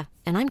Sandra,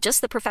 and I'm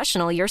just the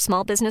professional your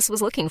small business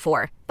was looking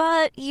for.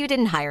 But you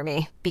didn't hire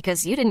me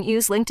because you didn't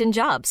use LinkedIn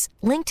Jobs.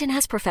 LinkedIn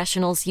has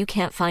professionals you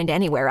can't find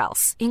anywhere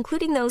else,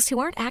 including those who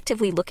aren't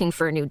actively looking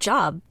for a new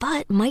job,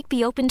 but might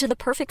be open to the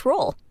perfect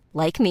role,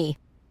 like me.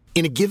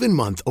 In a given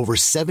month, over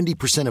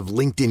 70% of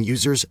LinkedIn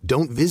users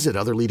don't visit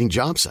other leading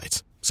job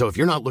sites. So if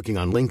you're not looking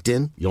on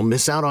LinkedIn, you'll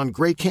miss out on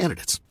great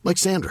candidates like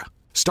Sandra.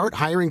 Start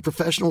hiring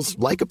professionals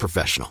like a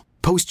professional.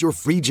 Post your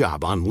free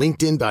job on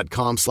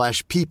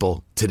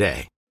linkedin.com/people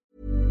today.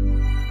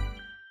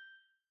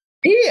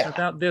 Yeah.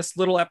 About this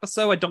little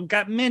episode, I don't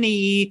got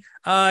many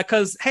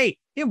because, hey,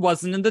 it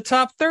wasn't in the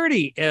top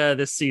 30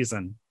 this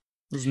season.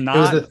 It was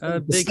not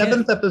the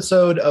seventh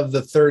episode of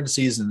the third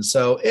season.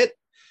 So it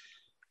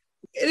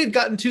had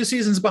gotten 2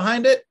 seasons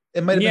behind it.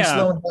 It might have been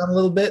slowing down a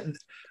little bit.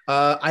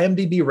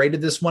 IMDb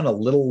rated this one a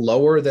little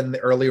lower than the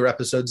earlier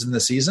episodes in the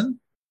season.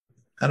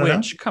 I don't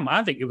know. Come on,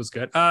 I think it was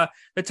good. The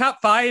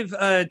top 5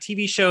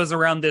 TV shows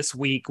around this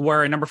week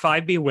were number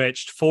 5,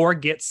 Bewitched, 4,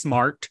 Get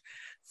Smart,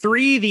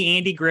 3, The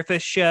Andy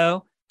Griffith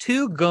Show,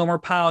 2, Gomer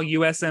Pyle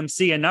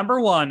USMC, and number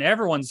 1,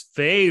 everyone's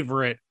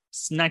favorite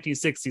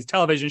 1960s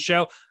television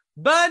show,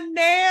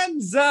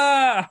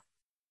 Bonanza.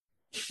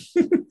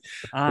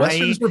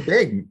 Westerns were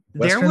big.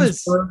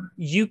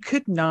 You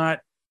could not,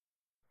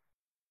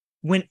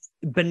 when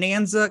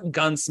Bonanza,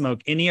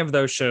 Gunsmoke, any of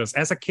those shows,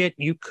 as a kid,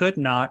 you could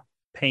not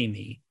pay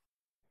me.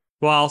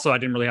 Well, also, I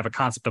didn't really have a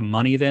concept of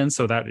money then,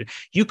 so that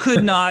you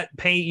could not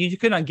pay. You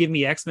could not give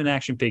me X-Men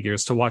action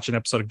figures to watch an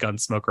episode of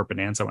Gunsmoke or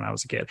Bonanza when I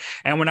was a kid.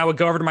 And when I would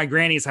go over to my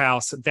granny's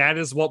house, that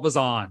is what was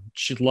on.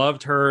 She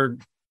loved her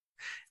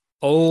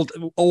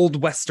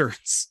old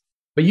westerns.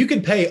 But you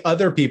can pay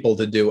other people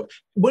to do it.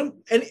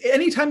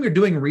 Anytime you're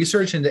doing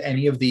research into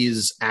any of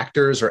these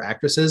actors or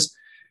actresses,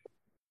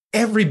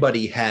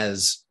 everybody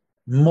has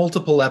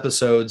multiple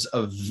episodes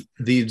of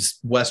these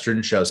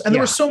Western shows, and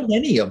there were so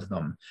many of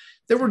them.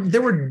 There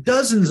were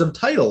dozens of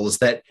titles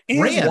that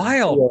ran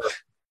wild. For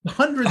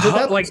hundreds of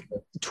episodes. Like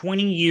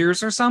 20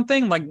 years or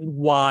something, like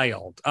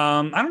wild.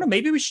 I don't know.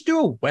 Maybe we should do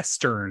a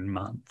Western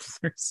month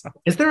or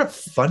something. Is there a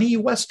funny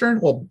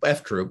Western? Well,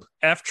 F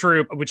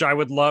Troop, which I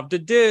would love to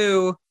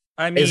do.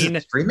 I mean, is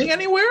it streaming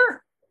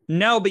anywhere?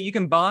 No, but you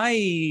can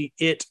buy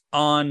it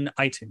on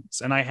iTunes,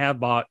 and I have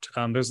bought.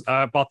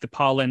 I bought the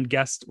Paul Lynde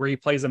Guest where he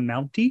plays a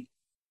Mountie.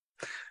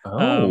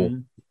 Oh.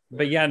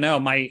 But yeah, no,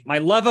 my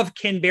love of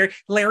Ken Berry,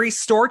 Larry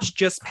Storch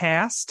just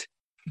passed.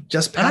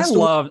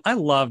 And I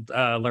loved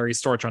Larry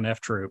Storch on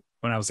F Troop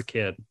when I was a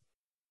kid.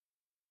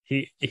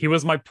 He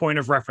was my point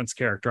of reference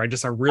character. I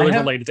really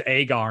related to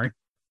Agar.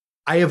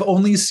 I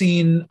only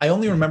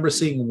remember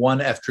seeing one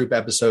F Troop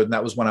episode, and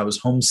that was when I was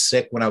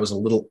homesick when I was a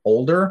little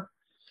older.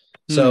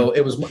 So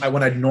it was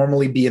when I'd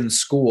normally be in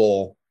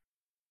school.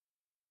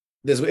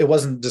 It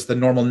wasn't just the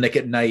normal Nick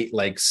at Night,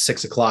 like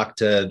 6 o'clock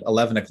to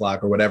 11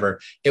 o'clock or whatever.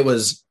 It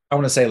was, I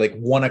want to say, like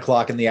 1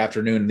 o'clock in the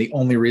afternoon. The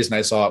only reason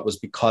I saw it was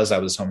because I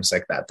was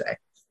homesick that day.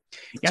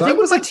 Yeah, so I think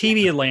it was a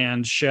TV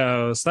Land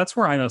show. So that's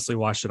where I mostly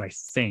watched it, I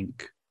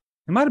think.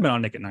 It might have been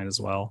on Nick at Night as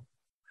well.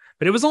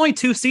 But it was only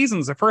 2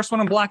 seasons. The first one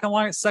in black and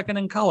white, second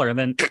in color, and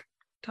then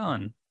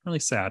done. Really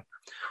sad.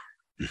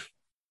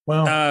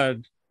 Well,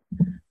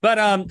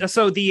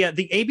 so the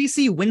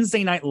ABC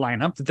Wednesday night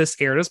lineup that this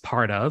aired as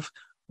part of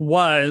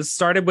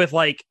started with,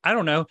 like, I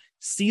don't know,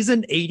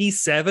 season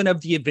 87 of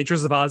The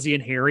Adventures of Ozzie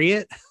and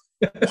Harriet.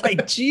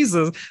 Like,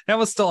 Jesus, that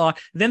was still on.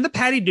 Then the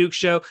Patty Duke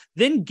Show,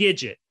 then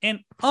Gidget.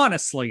 And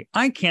honestly,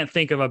 I can't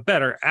think of a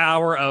better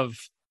hour of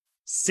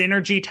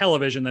synergy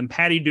television than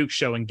Patty Duke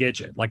Show and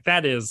Gidget. Like,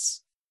 that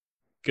is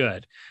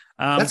good.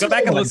 Go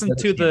back and listen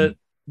to the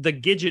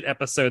Gidget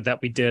episode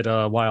that we did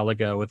a while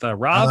ago with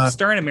Rob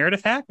Stern and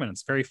Meredith Hackman.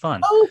 It's very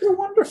fun. Oh, they're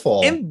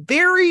wonderful. And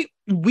very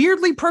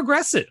weirdly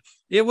progressive.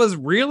 It was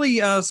really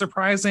a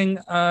surprising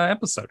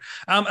episode.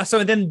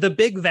 So then the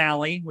Big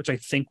Valley, which I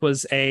think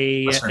was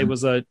a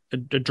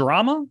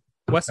drama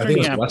Western. I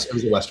think it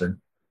was a Western.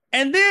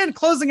 And then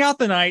closing out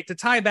the night to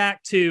tie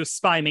back to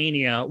Spy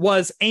Mania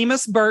was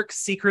Amos Burke's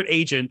Secret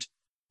Agent,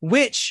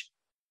 which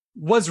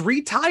was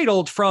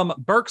retitled from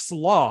Burke's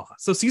Law.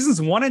 So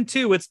seasons 1 and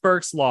 2, it's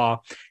Burke's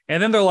Law.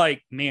 And then they're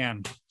like,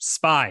 man,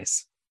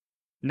 spies.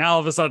 Now all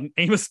of a sudden,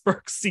 Amos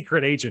Burke's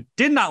Secret Agent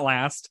did not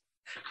last.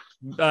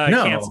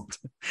 Canceled.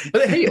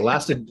 But hey, it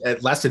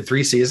lasted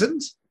 3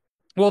 seasons.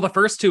 Well, the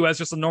first 2 as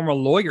just a normal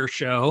lawyer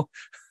show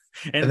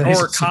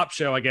or cop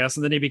show, I guess.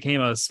 And then he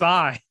became a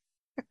spy.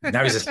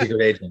 Now he's a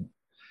secret agent.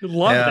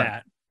 Love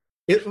Yeah.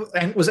 that.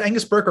 And was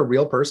Angus Burke a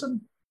real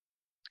person?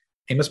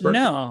 Amos Burke?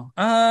 No.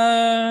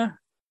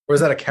 Or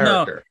is that a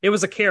character? No, it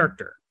was a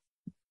character.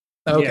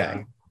 Okay.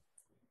 Yeah.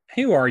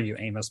 Who are you,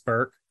 Amos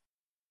Burke?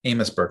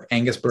 Amos Burke.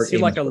 Angus Burke.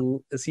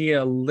 Is he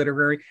a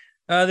literary?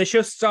 The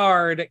show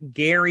starred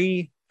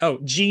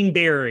Gene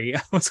Barry.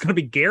 It's going to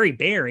be Gary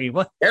Barry.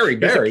 What? Gary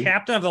Barry. He's the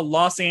captain of the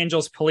Los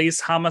Angeles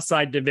Police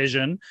Homicide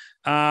Division.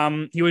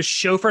 He was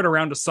chauffeured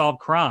around to solve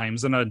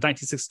crimes in a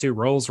 1962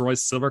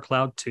 Rolls-Royce Silver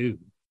Cloud 2,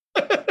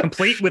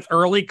 complete with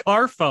early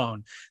car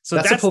phone. So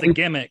that's the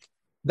gimmick.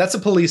 That's a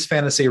police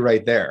fantasy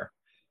right there.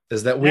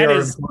 Is that we are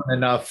important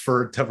enough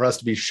for us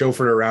to be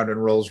chauffeured around in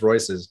Rolls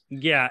Royces?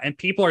 Yeah, and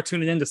people are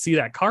tuning in to see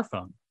that car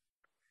phone.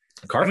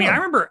 I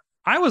remember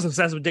I was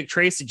obsessed with Dick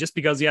Tracy just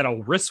because he had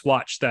a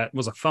wristwatch that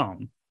was a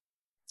phone.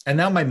 And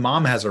now my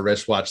mom has a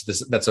wristwatch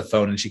that's a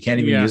phone, and she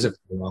can't even use it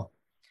very well.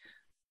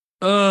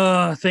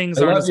 Things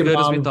aren't as good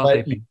as we thought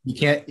they'd be.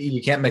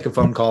 You can't make a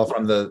phone call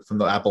from the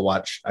Apple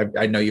Watch.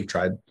 I know you've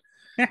tried.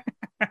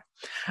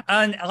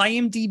 On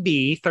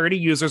IMDb, 30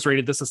 users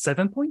rated this a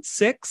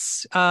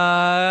 7.6.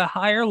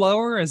 Higher,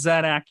 lower? Is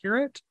that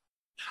accurate?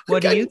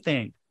 What do you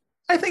think?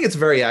 I think it's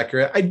very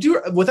accurate. I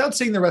do, without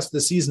seeing the rest of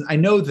the season, I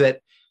know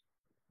that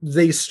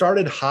they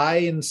started high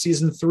in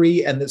season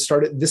 3, and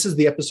this is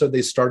the episode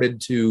they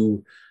started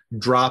to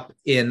drop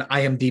in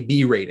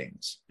IMDb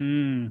ratings.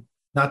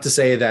 Not to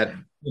say that,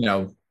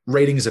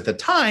 ratings at the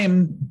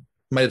time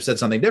might have said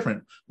something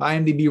different.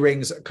 IMDb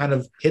ratings kind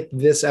of hit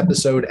this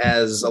episode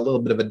as a little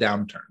bit of a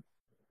downturn.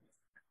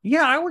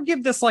 Yeah, I would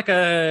give this a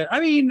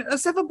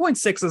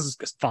 7.6 is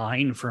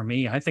fine for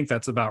me. I think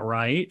that's about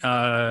right.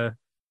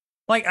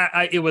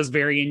 It was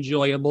very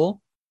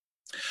enjoyable.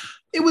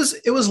 It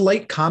was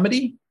light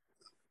comedy.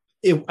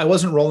 I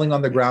wasn't rolling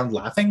on the ground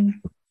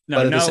laughing.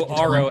 No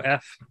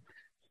ROF.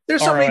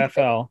 There's so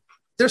ROFL.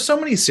 There's so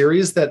many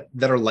series that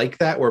are like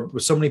that, where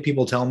so many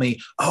people tell me,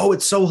 "Oh,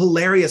 it's so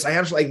hilarious! I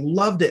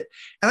loved it,"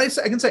 and I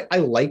can say I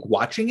like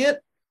watching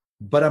it,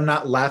 but I'm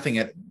not laughing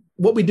at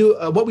what we do.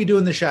 What we do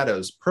in the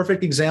shadows.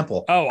 Perfect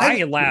example. Oh,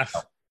 I laugh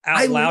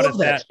out loud at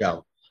that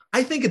show.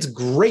 I think it's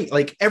great.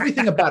 Like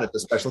everything about it, the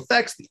special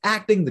effects, the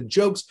acting, the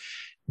jokes.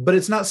 But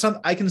it's not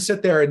something I can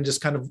sit there and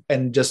just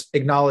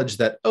acknowledge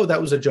that, oh, that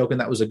was a joke and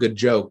that was a good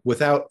joke,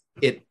 without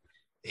it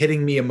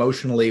hitting me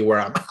emotionally where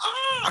I'm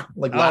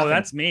laughing.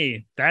 That's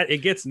me. That it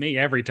gets me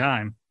every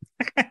time.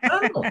 I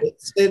don't know.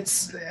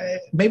 It's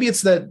maybe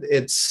it's that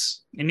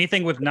it's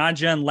anything with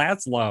Nadja and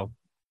Laszlo.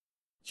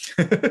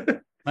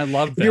 I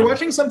love that. If you're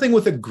watching something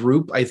with a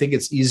group, I think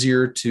it's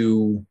easier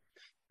to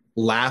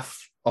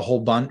laugh a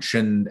whole bunch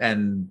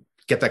and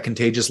get that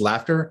contagious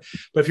laughter.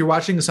 But if you're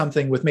watching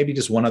something with maybe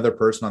just one other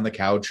person on the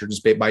couch or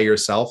just by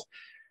yourself,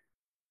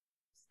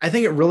 I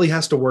think it really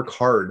has to work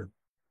hard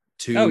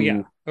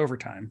to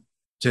overtime.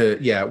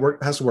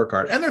 Has to work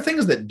hard. And there are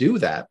things that do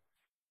that.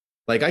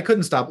 Like I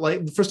couldn't stop.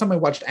 Like the first time I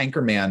watched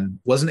Anchorman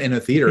wasn't in a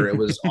theater, it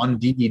was on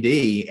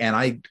DVD, and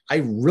I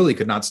really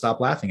could not stop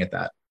laughing at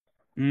that.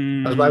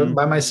 I was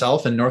by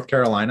myself in North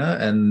Carolina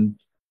and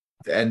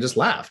just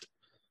laughed.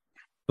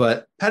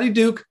 But Patty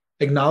Duke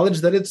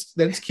acknowledged that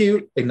it's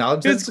cute.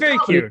 Acknowledged that it's very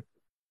cute.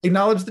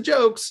 Acknowledged the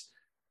jokes.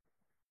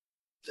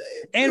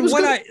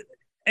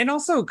 And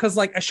also because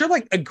I sure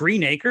like a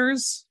Green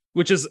Acres,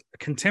 which is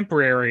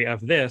contemporary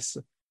of this.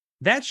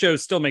 That show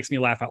still makes me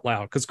laugh out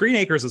loud because Green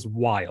Acres is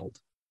wild.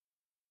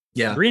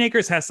 Yeah, Green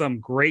Acres has some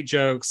great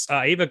jokes.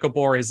 Ava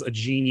Gabor is a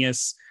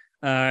genius.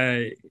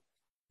 So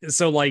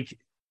it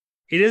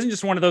isn't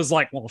just one of those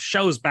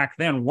shows back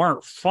then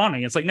weren't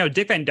funny. It's no,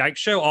 Dick Van Dyke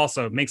Show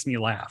also makes me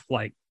laugh.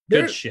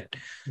 Good shit.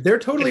 There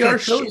totally are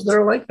shows that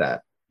are like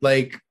that.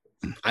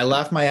 I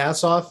laughed my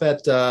ass off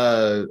at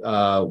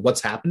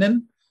What's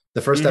Happening,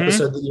 the first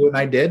episode that you and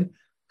I did.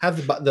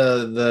 Have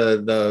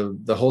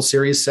the whole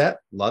series set.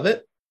 Love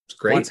it. It's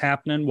great. What's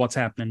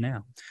happening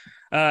now?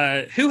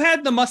 Who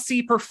had the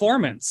must-see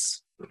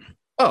performance?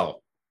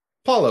 Oh,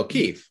 Paul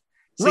O'Keefe.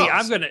 See, Ross.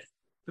 I'm gonna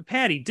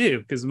Patty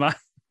Duke is my,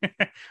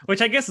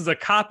 which I guess is a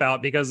cop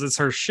out because it's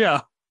her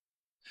show.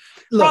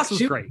 Look, Ross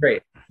was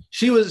great.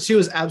 She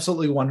was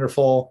absolutely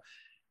wonderful.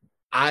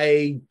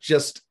 I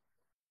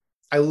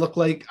look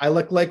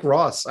like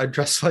Ross. I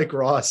dress like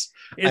Ross.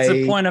 It's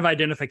a point of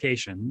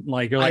identification.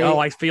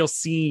 I feel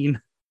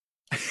seen.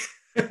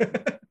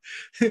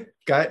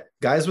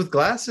 Guys with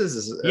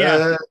glasses.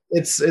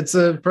 It's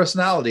a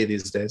personality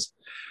these days.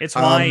 It's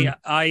why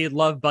I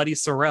love Buddy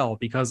Sorrell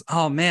because,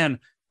 oh man,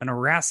 an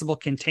irascible,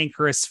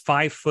 cantankerous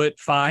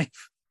 5'5"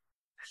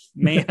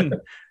 man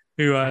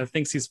who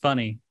thinks he's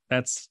funny.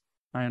 I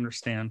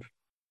understand.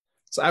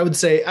 So I would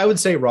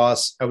say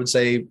Ross. I would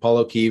say Paul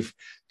O'Keefe,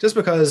 just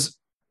because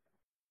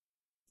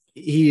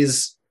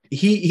he's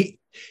the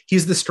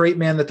straight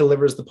man that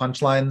delivers the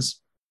punchlines.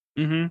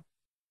 Mm-hmm.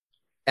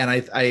 And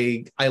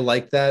I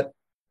like that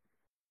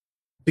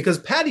because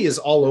Patty is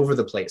all over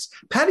the place.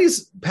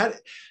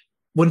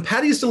 When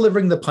Patty's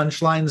delivering the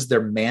punchlines,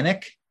 they're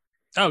manic.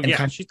 Oh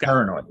yeah, she's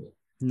paranoid.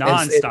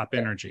 Nonstop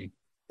energy.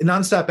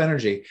 Nonstop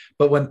energy.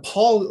 But when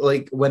Paul,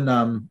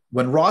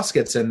 when Ross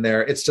gets in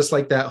there, it's just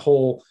like that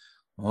whole,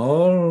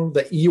 Oh,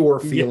 the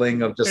Eeyore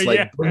feeling of just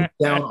like bring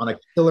down on a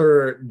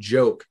killer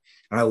joke.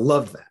 And I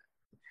loved that.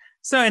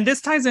 So, and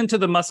this ties into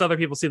the must other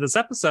people see this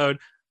episode.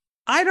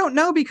 I don't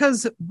know,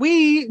 because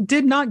we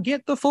did not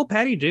get the full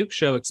Patty Duke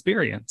show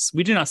experience.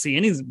 We did not see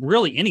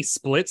any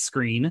split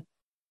screen.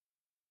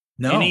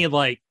 No. Any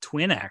like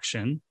twin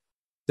action.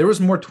 There was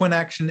more twin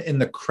action in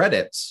the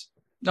credits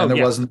than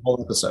there was in the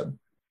whole episode.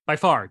 By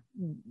far.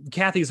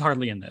 Kathy's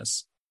hardly in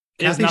this.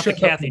 It's not the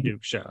Kathy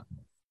Duke show.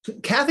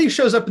 Kathy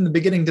shows up in the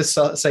beginning to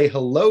say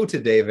hello to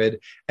David,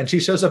 and she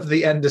shows up at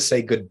the end to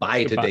say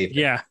goodbye. To David.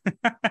 Yeah.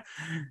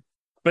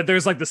 But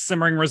there's like the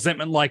simmering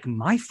resentment, like,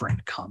 my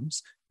friend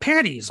comes.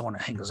 Patty's the one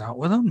that hangs out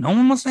with him. No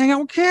one wants to hang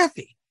out with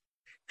Kathy.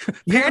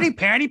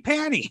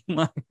 Patty.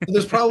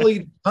 There's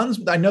probably tons.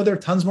 I know there are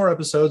tons more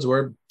episodes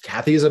where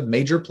Kathy is a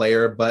major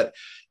player, but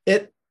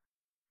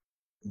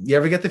you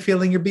ever get the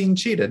feeling you're being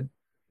cheated?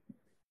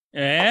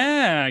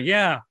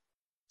 Yeah.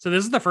 So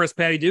this is the first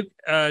Patty Duke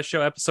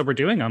show episode we're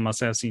doing on Must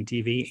Have Seen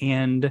TV,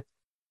 and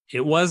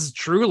it was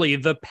truly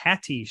the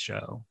Patty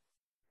show.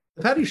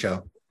 The Patty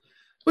show,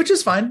 which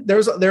is fine. There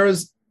was,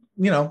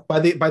 by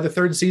the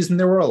third season,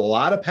 there were a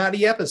lot of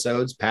Patty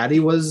episodes. Patty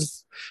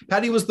was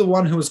the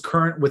one who was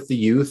current with the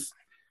youth.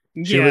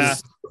 She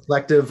was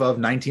reflective of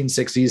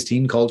 1960s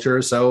teen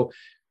culture. So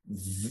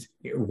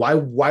why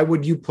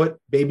would you put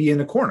Baby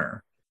in a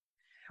corner?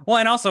 Well,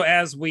 and also,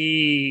 as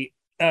we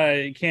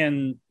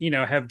can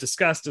have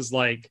discussed, is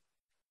like,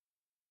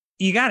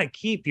 you got to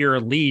keep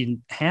your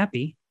lead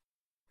happy.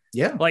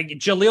 Yeah, like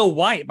Jaleel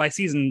White by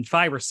season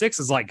 5 or 6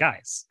 is like,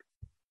 guys,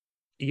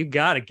 you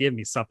got to give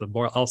me something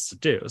more else to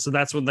do. So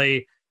that's when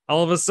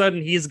all of a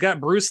sudden he's got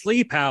Bruce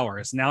Lee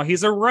powers. Now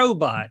he's a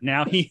robot.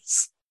 Now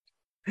he's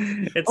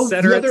et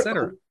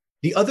cetera.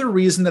 The other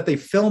reason that they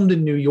filmed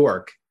in New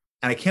York,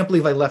 and I can't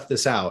believe I left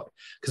this out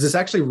because it's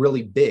actually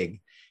really big,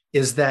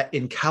 is that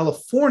in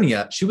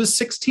California, she was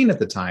 16 at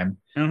the time.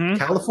 Mm-hmm.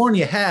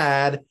 California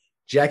had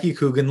Jackie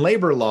Coogan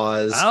labor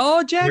laws.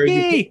 Oh,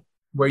 Jackie!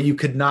 Where you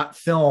could not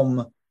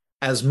film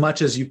as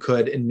much as you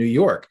could in New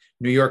York.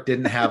 New York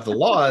didn't have the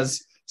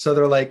laws. So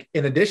they're like,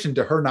 in addition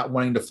to her not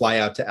wanting to fly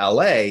out to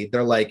LA,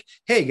 they're like,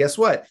 hey, guess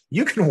what?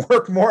 You can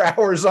work more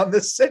hours on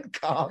this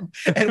sitcom,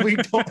 and we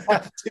don't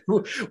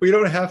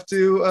have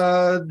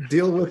to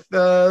deal with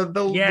the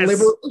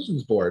Labor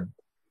Relations Board.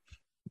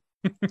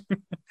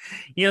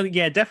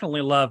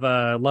 Definitely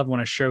love when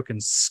a show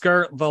can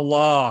skirt the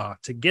law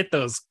to get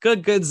those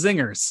good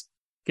zingers.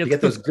 Get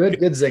those good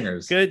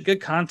zingers.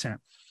 Good content.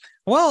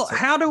 Well,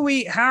 how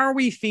are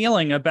we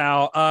feeling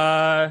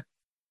about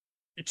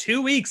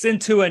 2 weeks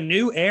into a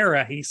new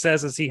era, he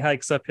says as he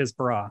hikes up his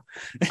bra.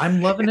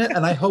 I'm loving it,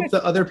 and I hope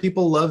that other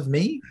people love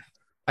me.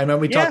 I know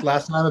we talked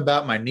last time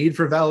about my need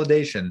for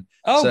validation.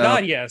 Oh,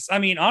 God, yes. I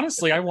mean,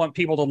 honestly, I want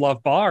people to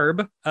love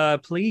Barb.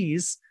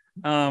 Please.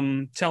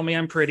 Tell me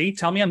I'm pretty.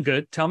 Tell me I'm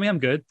good. Tell me I'm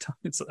good.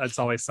 It's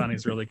Always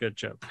Sunny's really good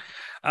joke.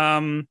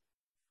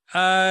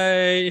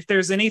 If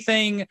there's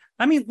anything,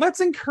 I mean, let's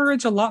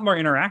encourage a lot more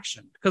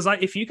interaction, because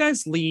if you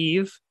guys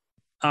leave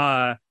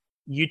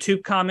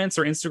YouTube comments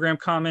or Instagram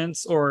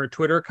comments or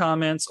Twitter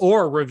comments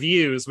or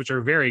reviews, which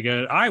are very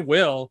good, I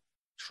will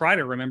try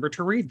to remember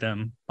to read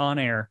them on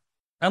air.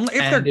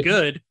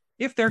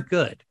 If they're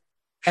good.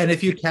 And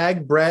if you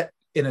tag Brett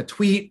in a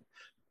tweet,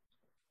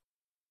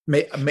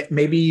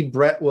 maybe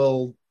Brett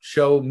will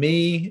show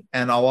me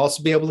and I'll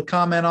also be able to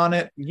comment on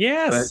it.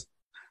 Yes.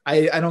 But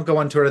I don't go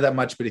on Twitter that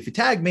much, but if you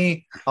tag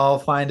me, I'll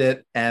find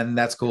it, and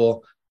that's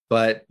cool.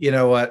 But you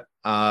know what?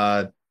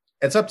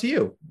 It's up to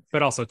you.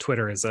 But also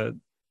Twitter is a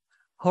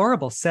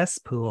horrible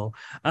cesspool.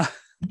 But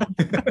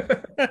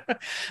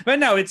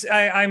no,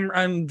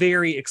 I'm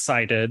very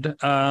excited.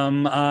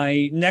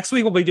 Next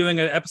week we'll be doing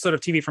an episode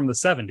of TV from the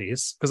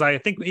 70s, because I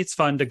think it's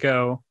fun to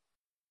go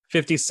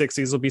 50s,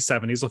 60s will be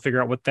 70s. We'll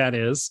figure out what that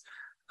is.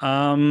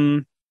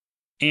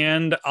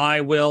 And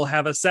I will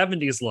have a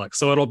 70s look,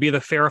 so it'll be the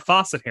Farrah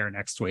Fawcett hair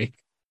next week.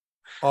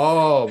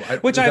 Oh,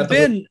 which I've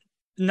been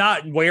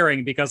not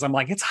wearing because I'm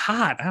like, it's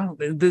hot.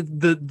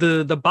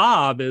 The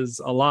bob is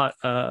a lot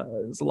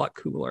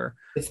cooler.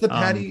 It's the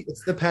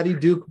Patty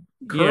Duke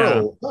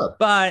curl. Yeah.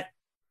 But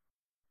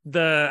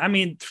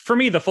for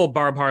me, the full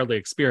Barb Hardley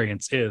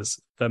experience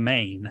is the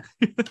main.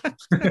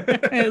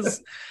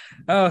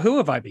 Who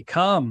have I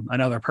become?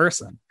 Another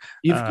person.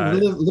 You've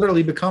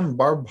literally become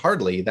Barb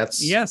Hardley.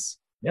 That's yes.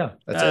 Yeah,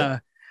 that's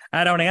it.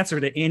 I don't answer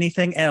to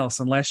anything else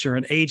unless you're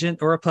an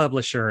agent or a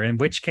publisher, in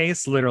which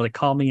case, literally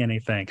call me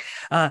anything.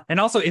 And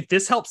also, if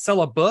this helps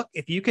sell a book,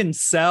 if you can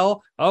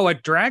sell, a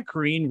drag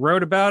queen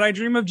wrote about I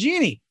Dream of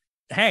Jeannie.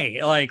 Hey,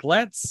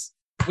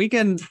 we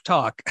can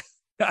talk.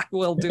 I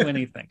will do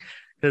anything.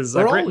 Because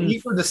I've written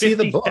eager to see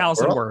the book.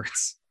 50,000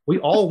 words. We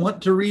all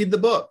want to read the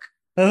book.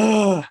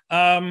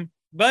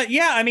 But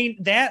yeah, I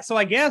mean that. So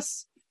I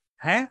guess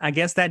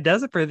that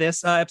does it for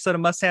this episode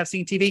of Must Have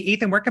Seen TV.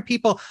 Ethan, where can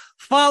people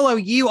follow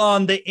you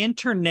on the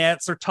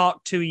internets, or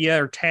talk to you,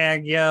 or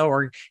tag you,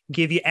 or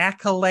give you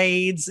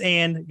accolades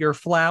and your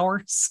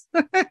flowers?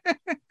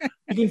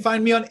 You can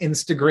find me on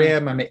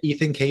Instagram. I'm at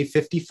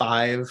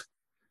EthanK55.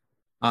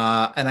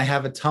 And I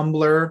have a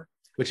Tumblr.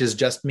 which is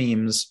just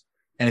memes.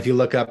 And if you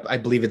look up, I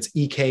believe it's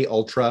EK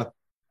Ultra.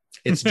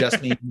 It's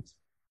just memes,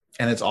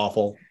 and it's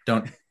awful.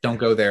 Don't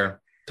go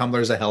there. Tumblr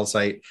is a hell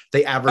site.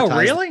 They advertise. Oh,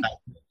 really?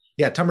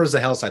 Yeah, Tumblr is a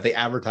hell site. They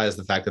advertise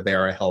the fact that they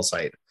are a hell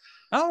site.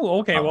 Oh,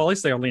 okay. Well, at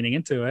least they are leaning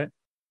into it.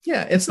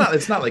 Yeah, it's not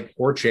like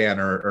 4chan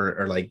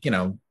or like,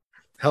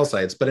 hell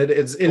sites, but it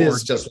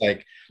is just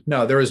like,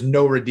 no, there is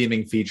no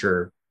redeeming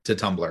feature to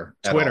Tumblr.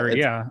 Twitter,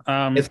 yeah.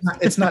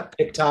 It's not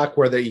TikTok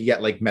where you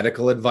get like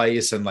medical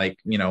advice and like,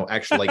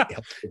 actual like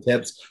helpful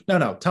tips. No,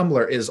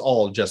 Tumblr is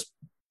all just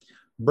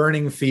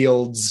burning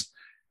fields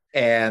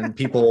and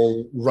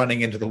people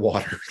running into the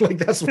water. Like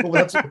that's what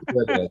it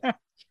is.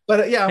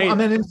 But yeah, I'm on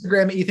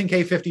Instagram,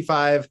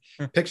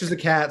 EthanK55, pictures of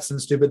cats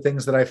and stupid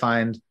things that I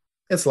find.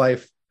 It's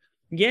life.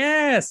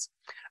 Yes.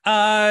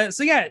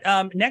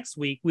 Next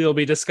week we'll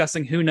be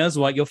discussing Who Knows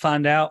What. You'll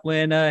find out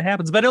when it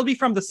happens, but it'll be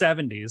from the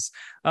 70s.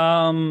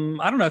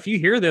 I don't know if you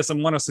hear this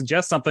and want to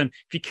suggest something.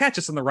 If you catch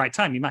us in the right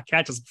time, you might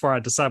catch us before I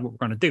decide what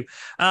we're going to do.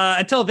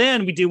 Until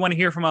then, we do want to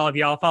hear from all of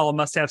y'all. Follow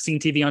Must Have Seen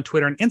TV on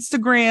Twitter and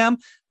Instagram.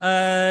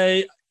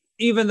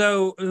 Even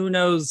though who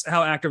knows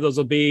how active those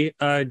will be,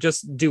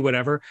 just do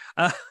whatever.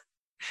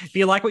 If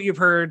you like what you've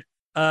heard,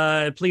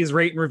 please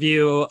rate and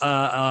review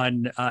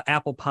on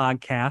Apple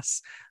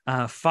Podcasts.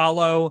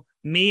 Follow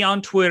me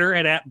on Twitter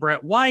at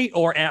Brett White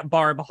or at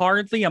Barb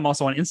Hardley. I'm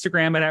also on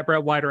Instagram at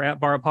Brett White or at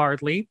Barb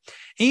Hardley.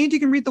 And you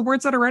can read the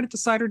words that I read at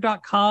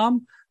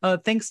Decider.com.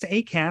 Thanks to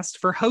Acast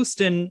for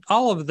hosting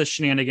all of the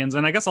shenanigans.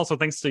 And I guess also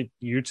thanks to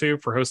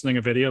YouTube for hosting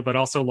a video, but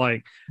also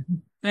like,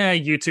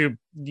 YouTube,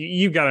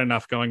 you got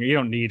enough going. You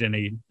don't need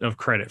any of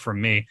credit from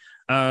me.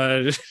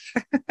 Thanks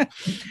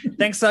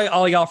to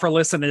all y'all for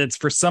listening. It's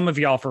for some of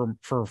y'all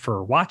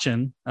for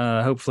watching.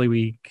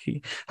 Hopefully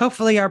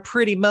our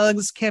pretty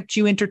mugs kept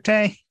you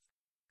entertained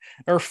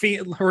or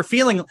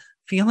feeling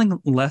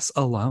less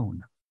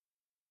alone.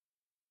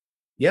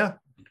 Yeah,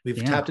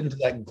 we've tapped into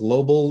that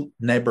global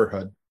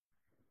neighborhood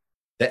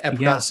that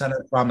Epcot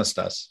Center promised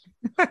us.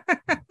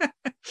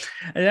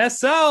 Yeah,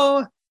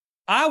 so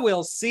I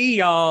will see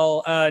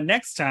y'all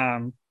next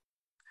time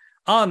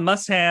on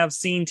Must Have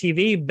Seen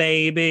TV,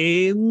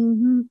 baby.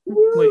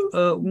 Wait,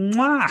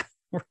 mwah.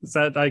 What is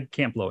that? I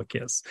can't blow a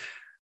kiss.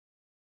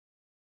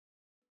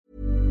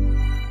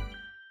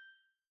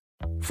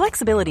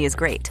 Flexibility is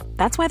great.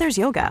 That's why there's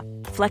yoga.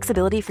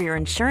 Flexibility for your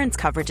insurance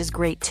coverage is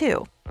great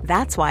too.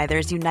 That's why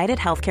there's United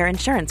Healthcare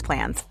Insurance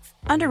Plans.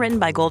 Underwritten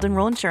by Golden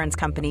Rule Insurance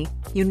Company,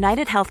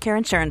 United Healthcare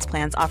Insurance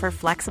Plans offer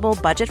flexible,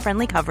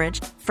 budget-friendly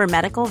coverage for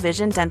medical,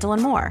 vision, dental,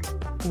 and more.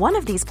 One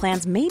of these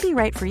plans may be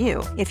right for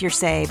you if you're,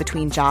 say,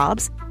 between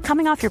jobs,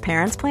 coming off your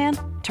parents' plan,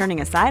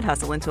 turning a side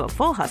hustle into a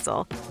full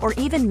hustle, or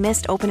even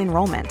missed open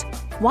enrollment.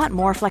 Want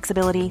more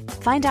flexibility?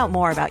 Find out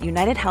more about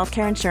United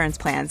Healthcare Insurance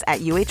Plans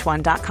at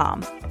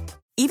uh1.com.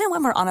 Even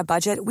when we're on a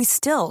budget, we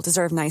still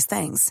deserve nice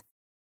things.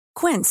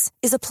 Quince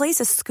is a place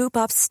to scoop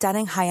up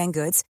stunning high-end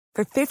goods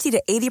for 50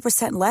 to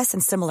 80% less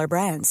than similar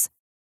brands.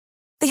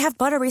 They have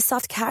buttery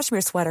soft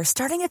cashmere sweaters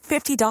starting at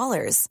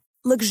 $50,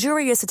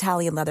 luxurious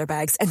Italian leather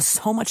bags, and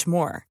so much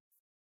more.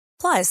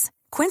 Plus,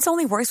 Quince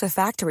only works with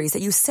factories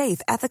that use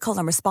safe, ethical,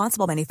 and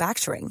responsible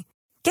manufacturing.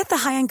 Get the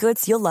high-end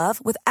goods you'll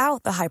love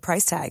without the high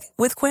price tag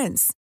with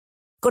Quince.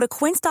 Go to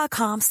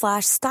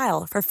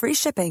quince.com/style for free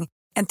shipping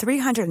and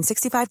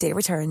 365-day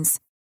returns.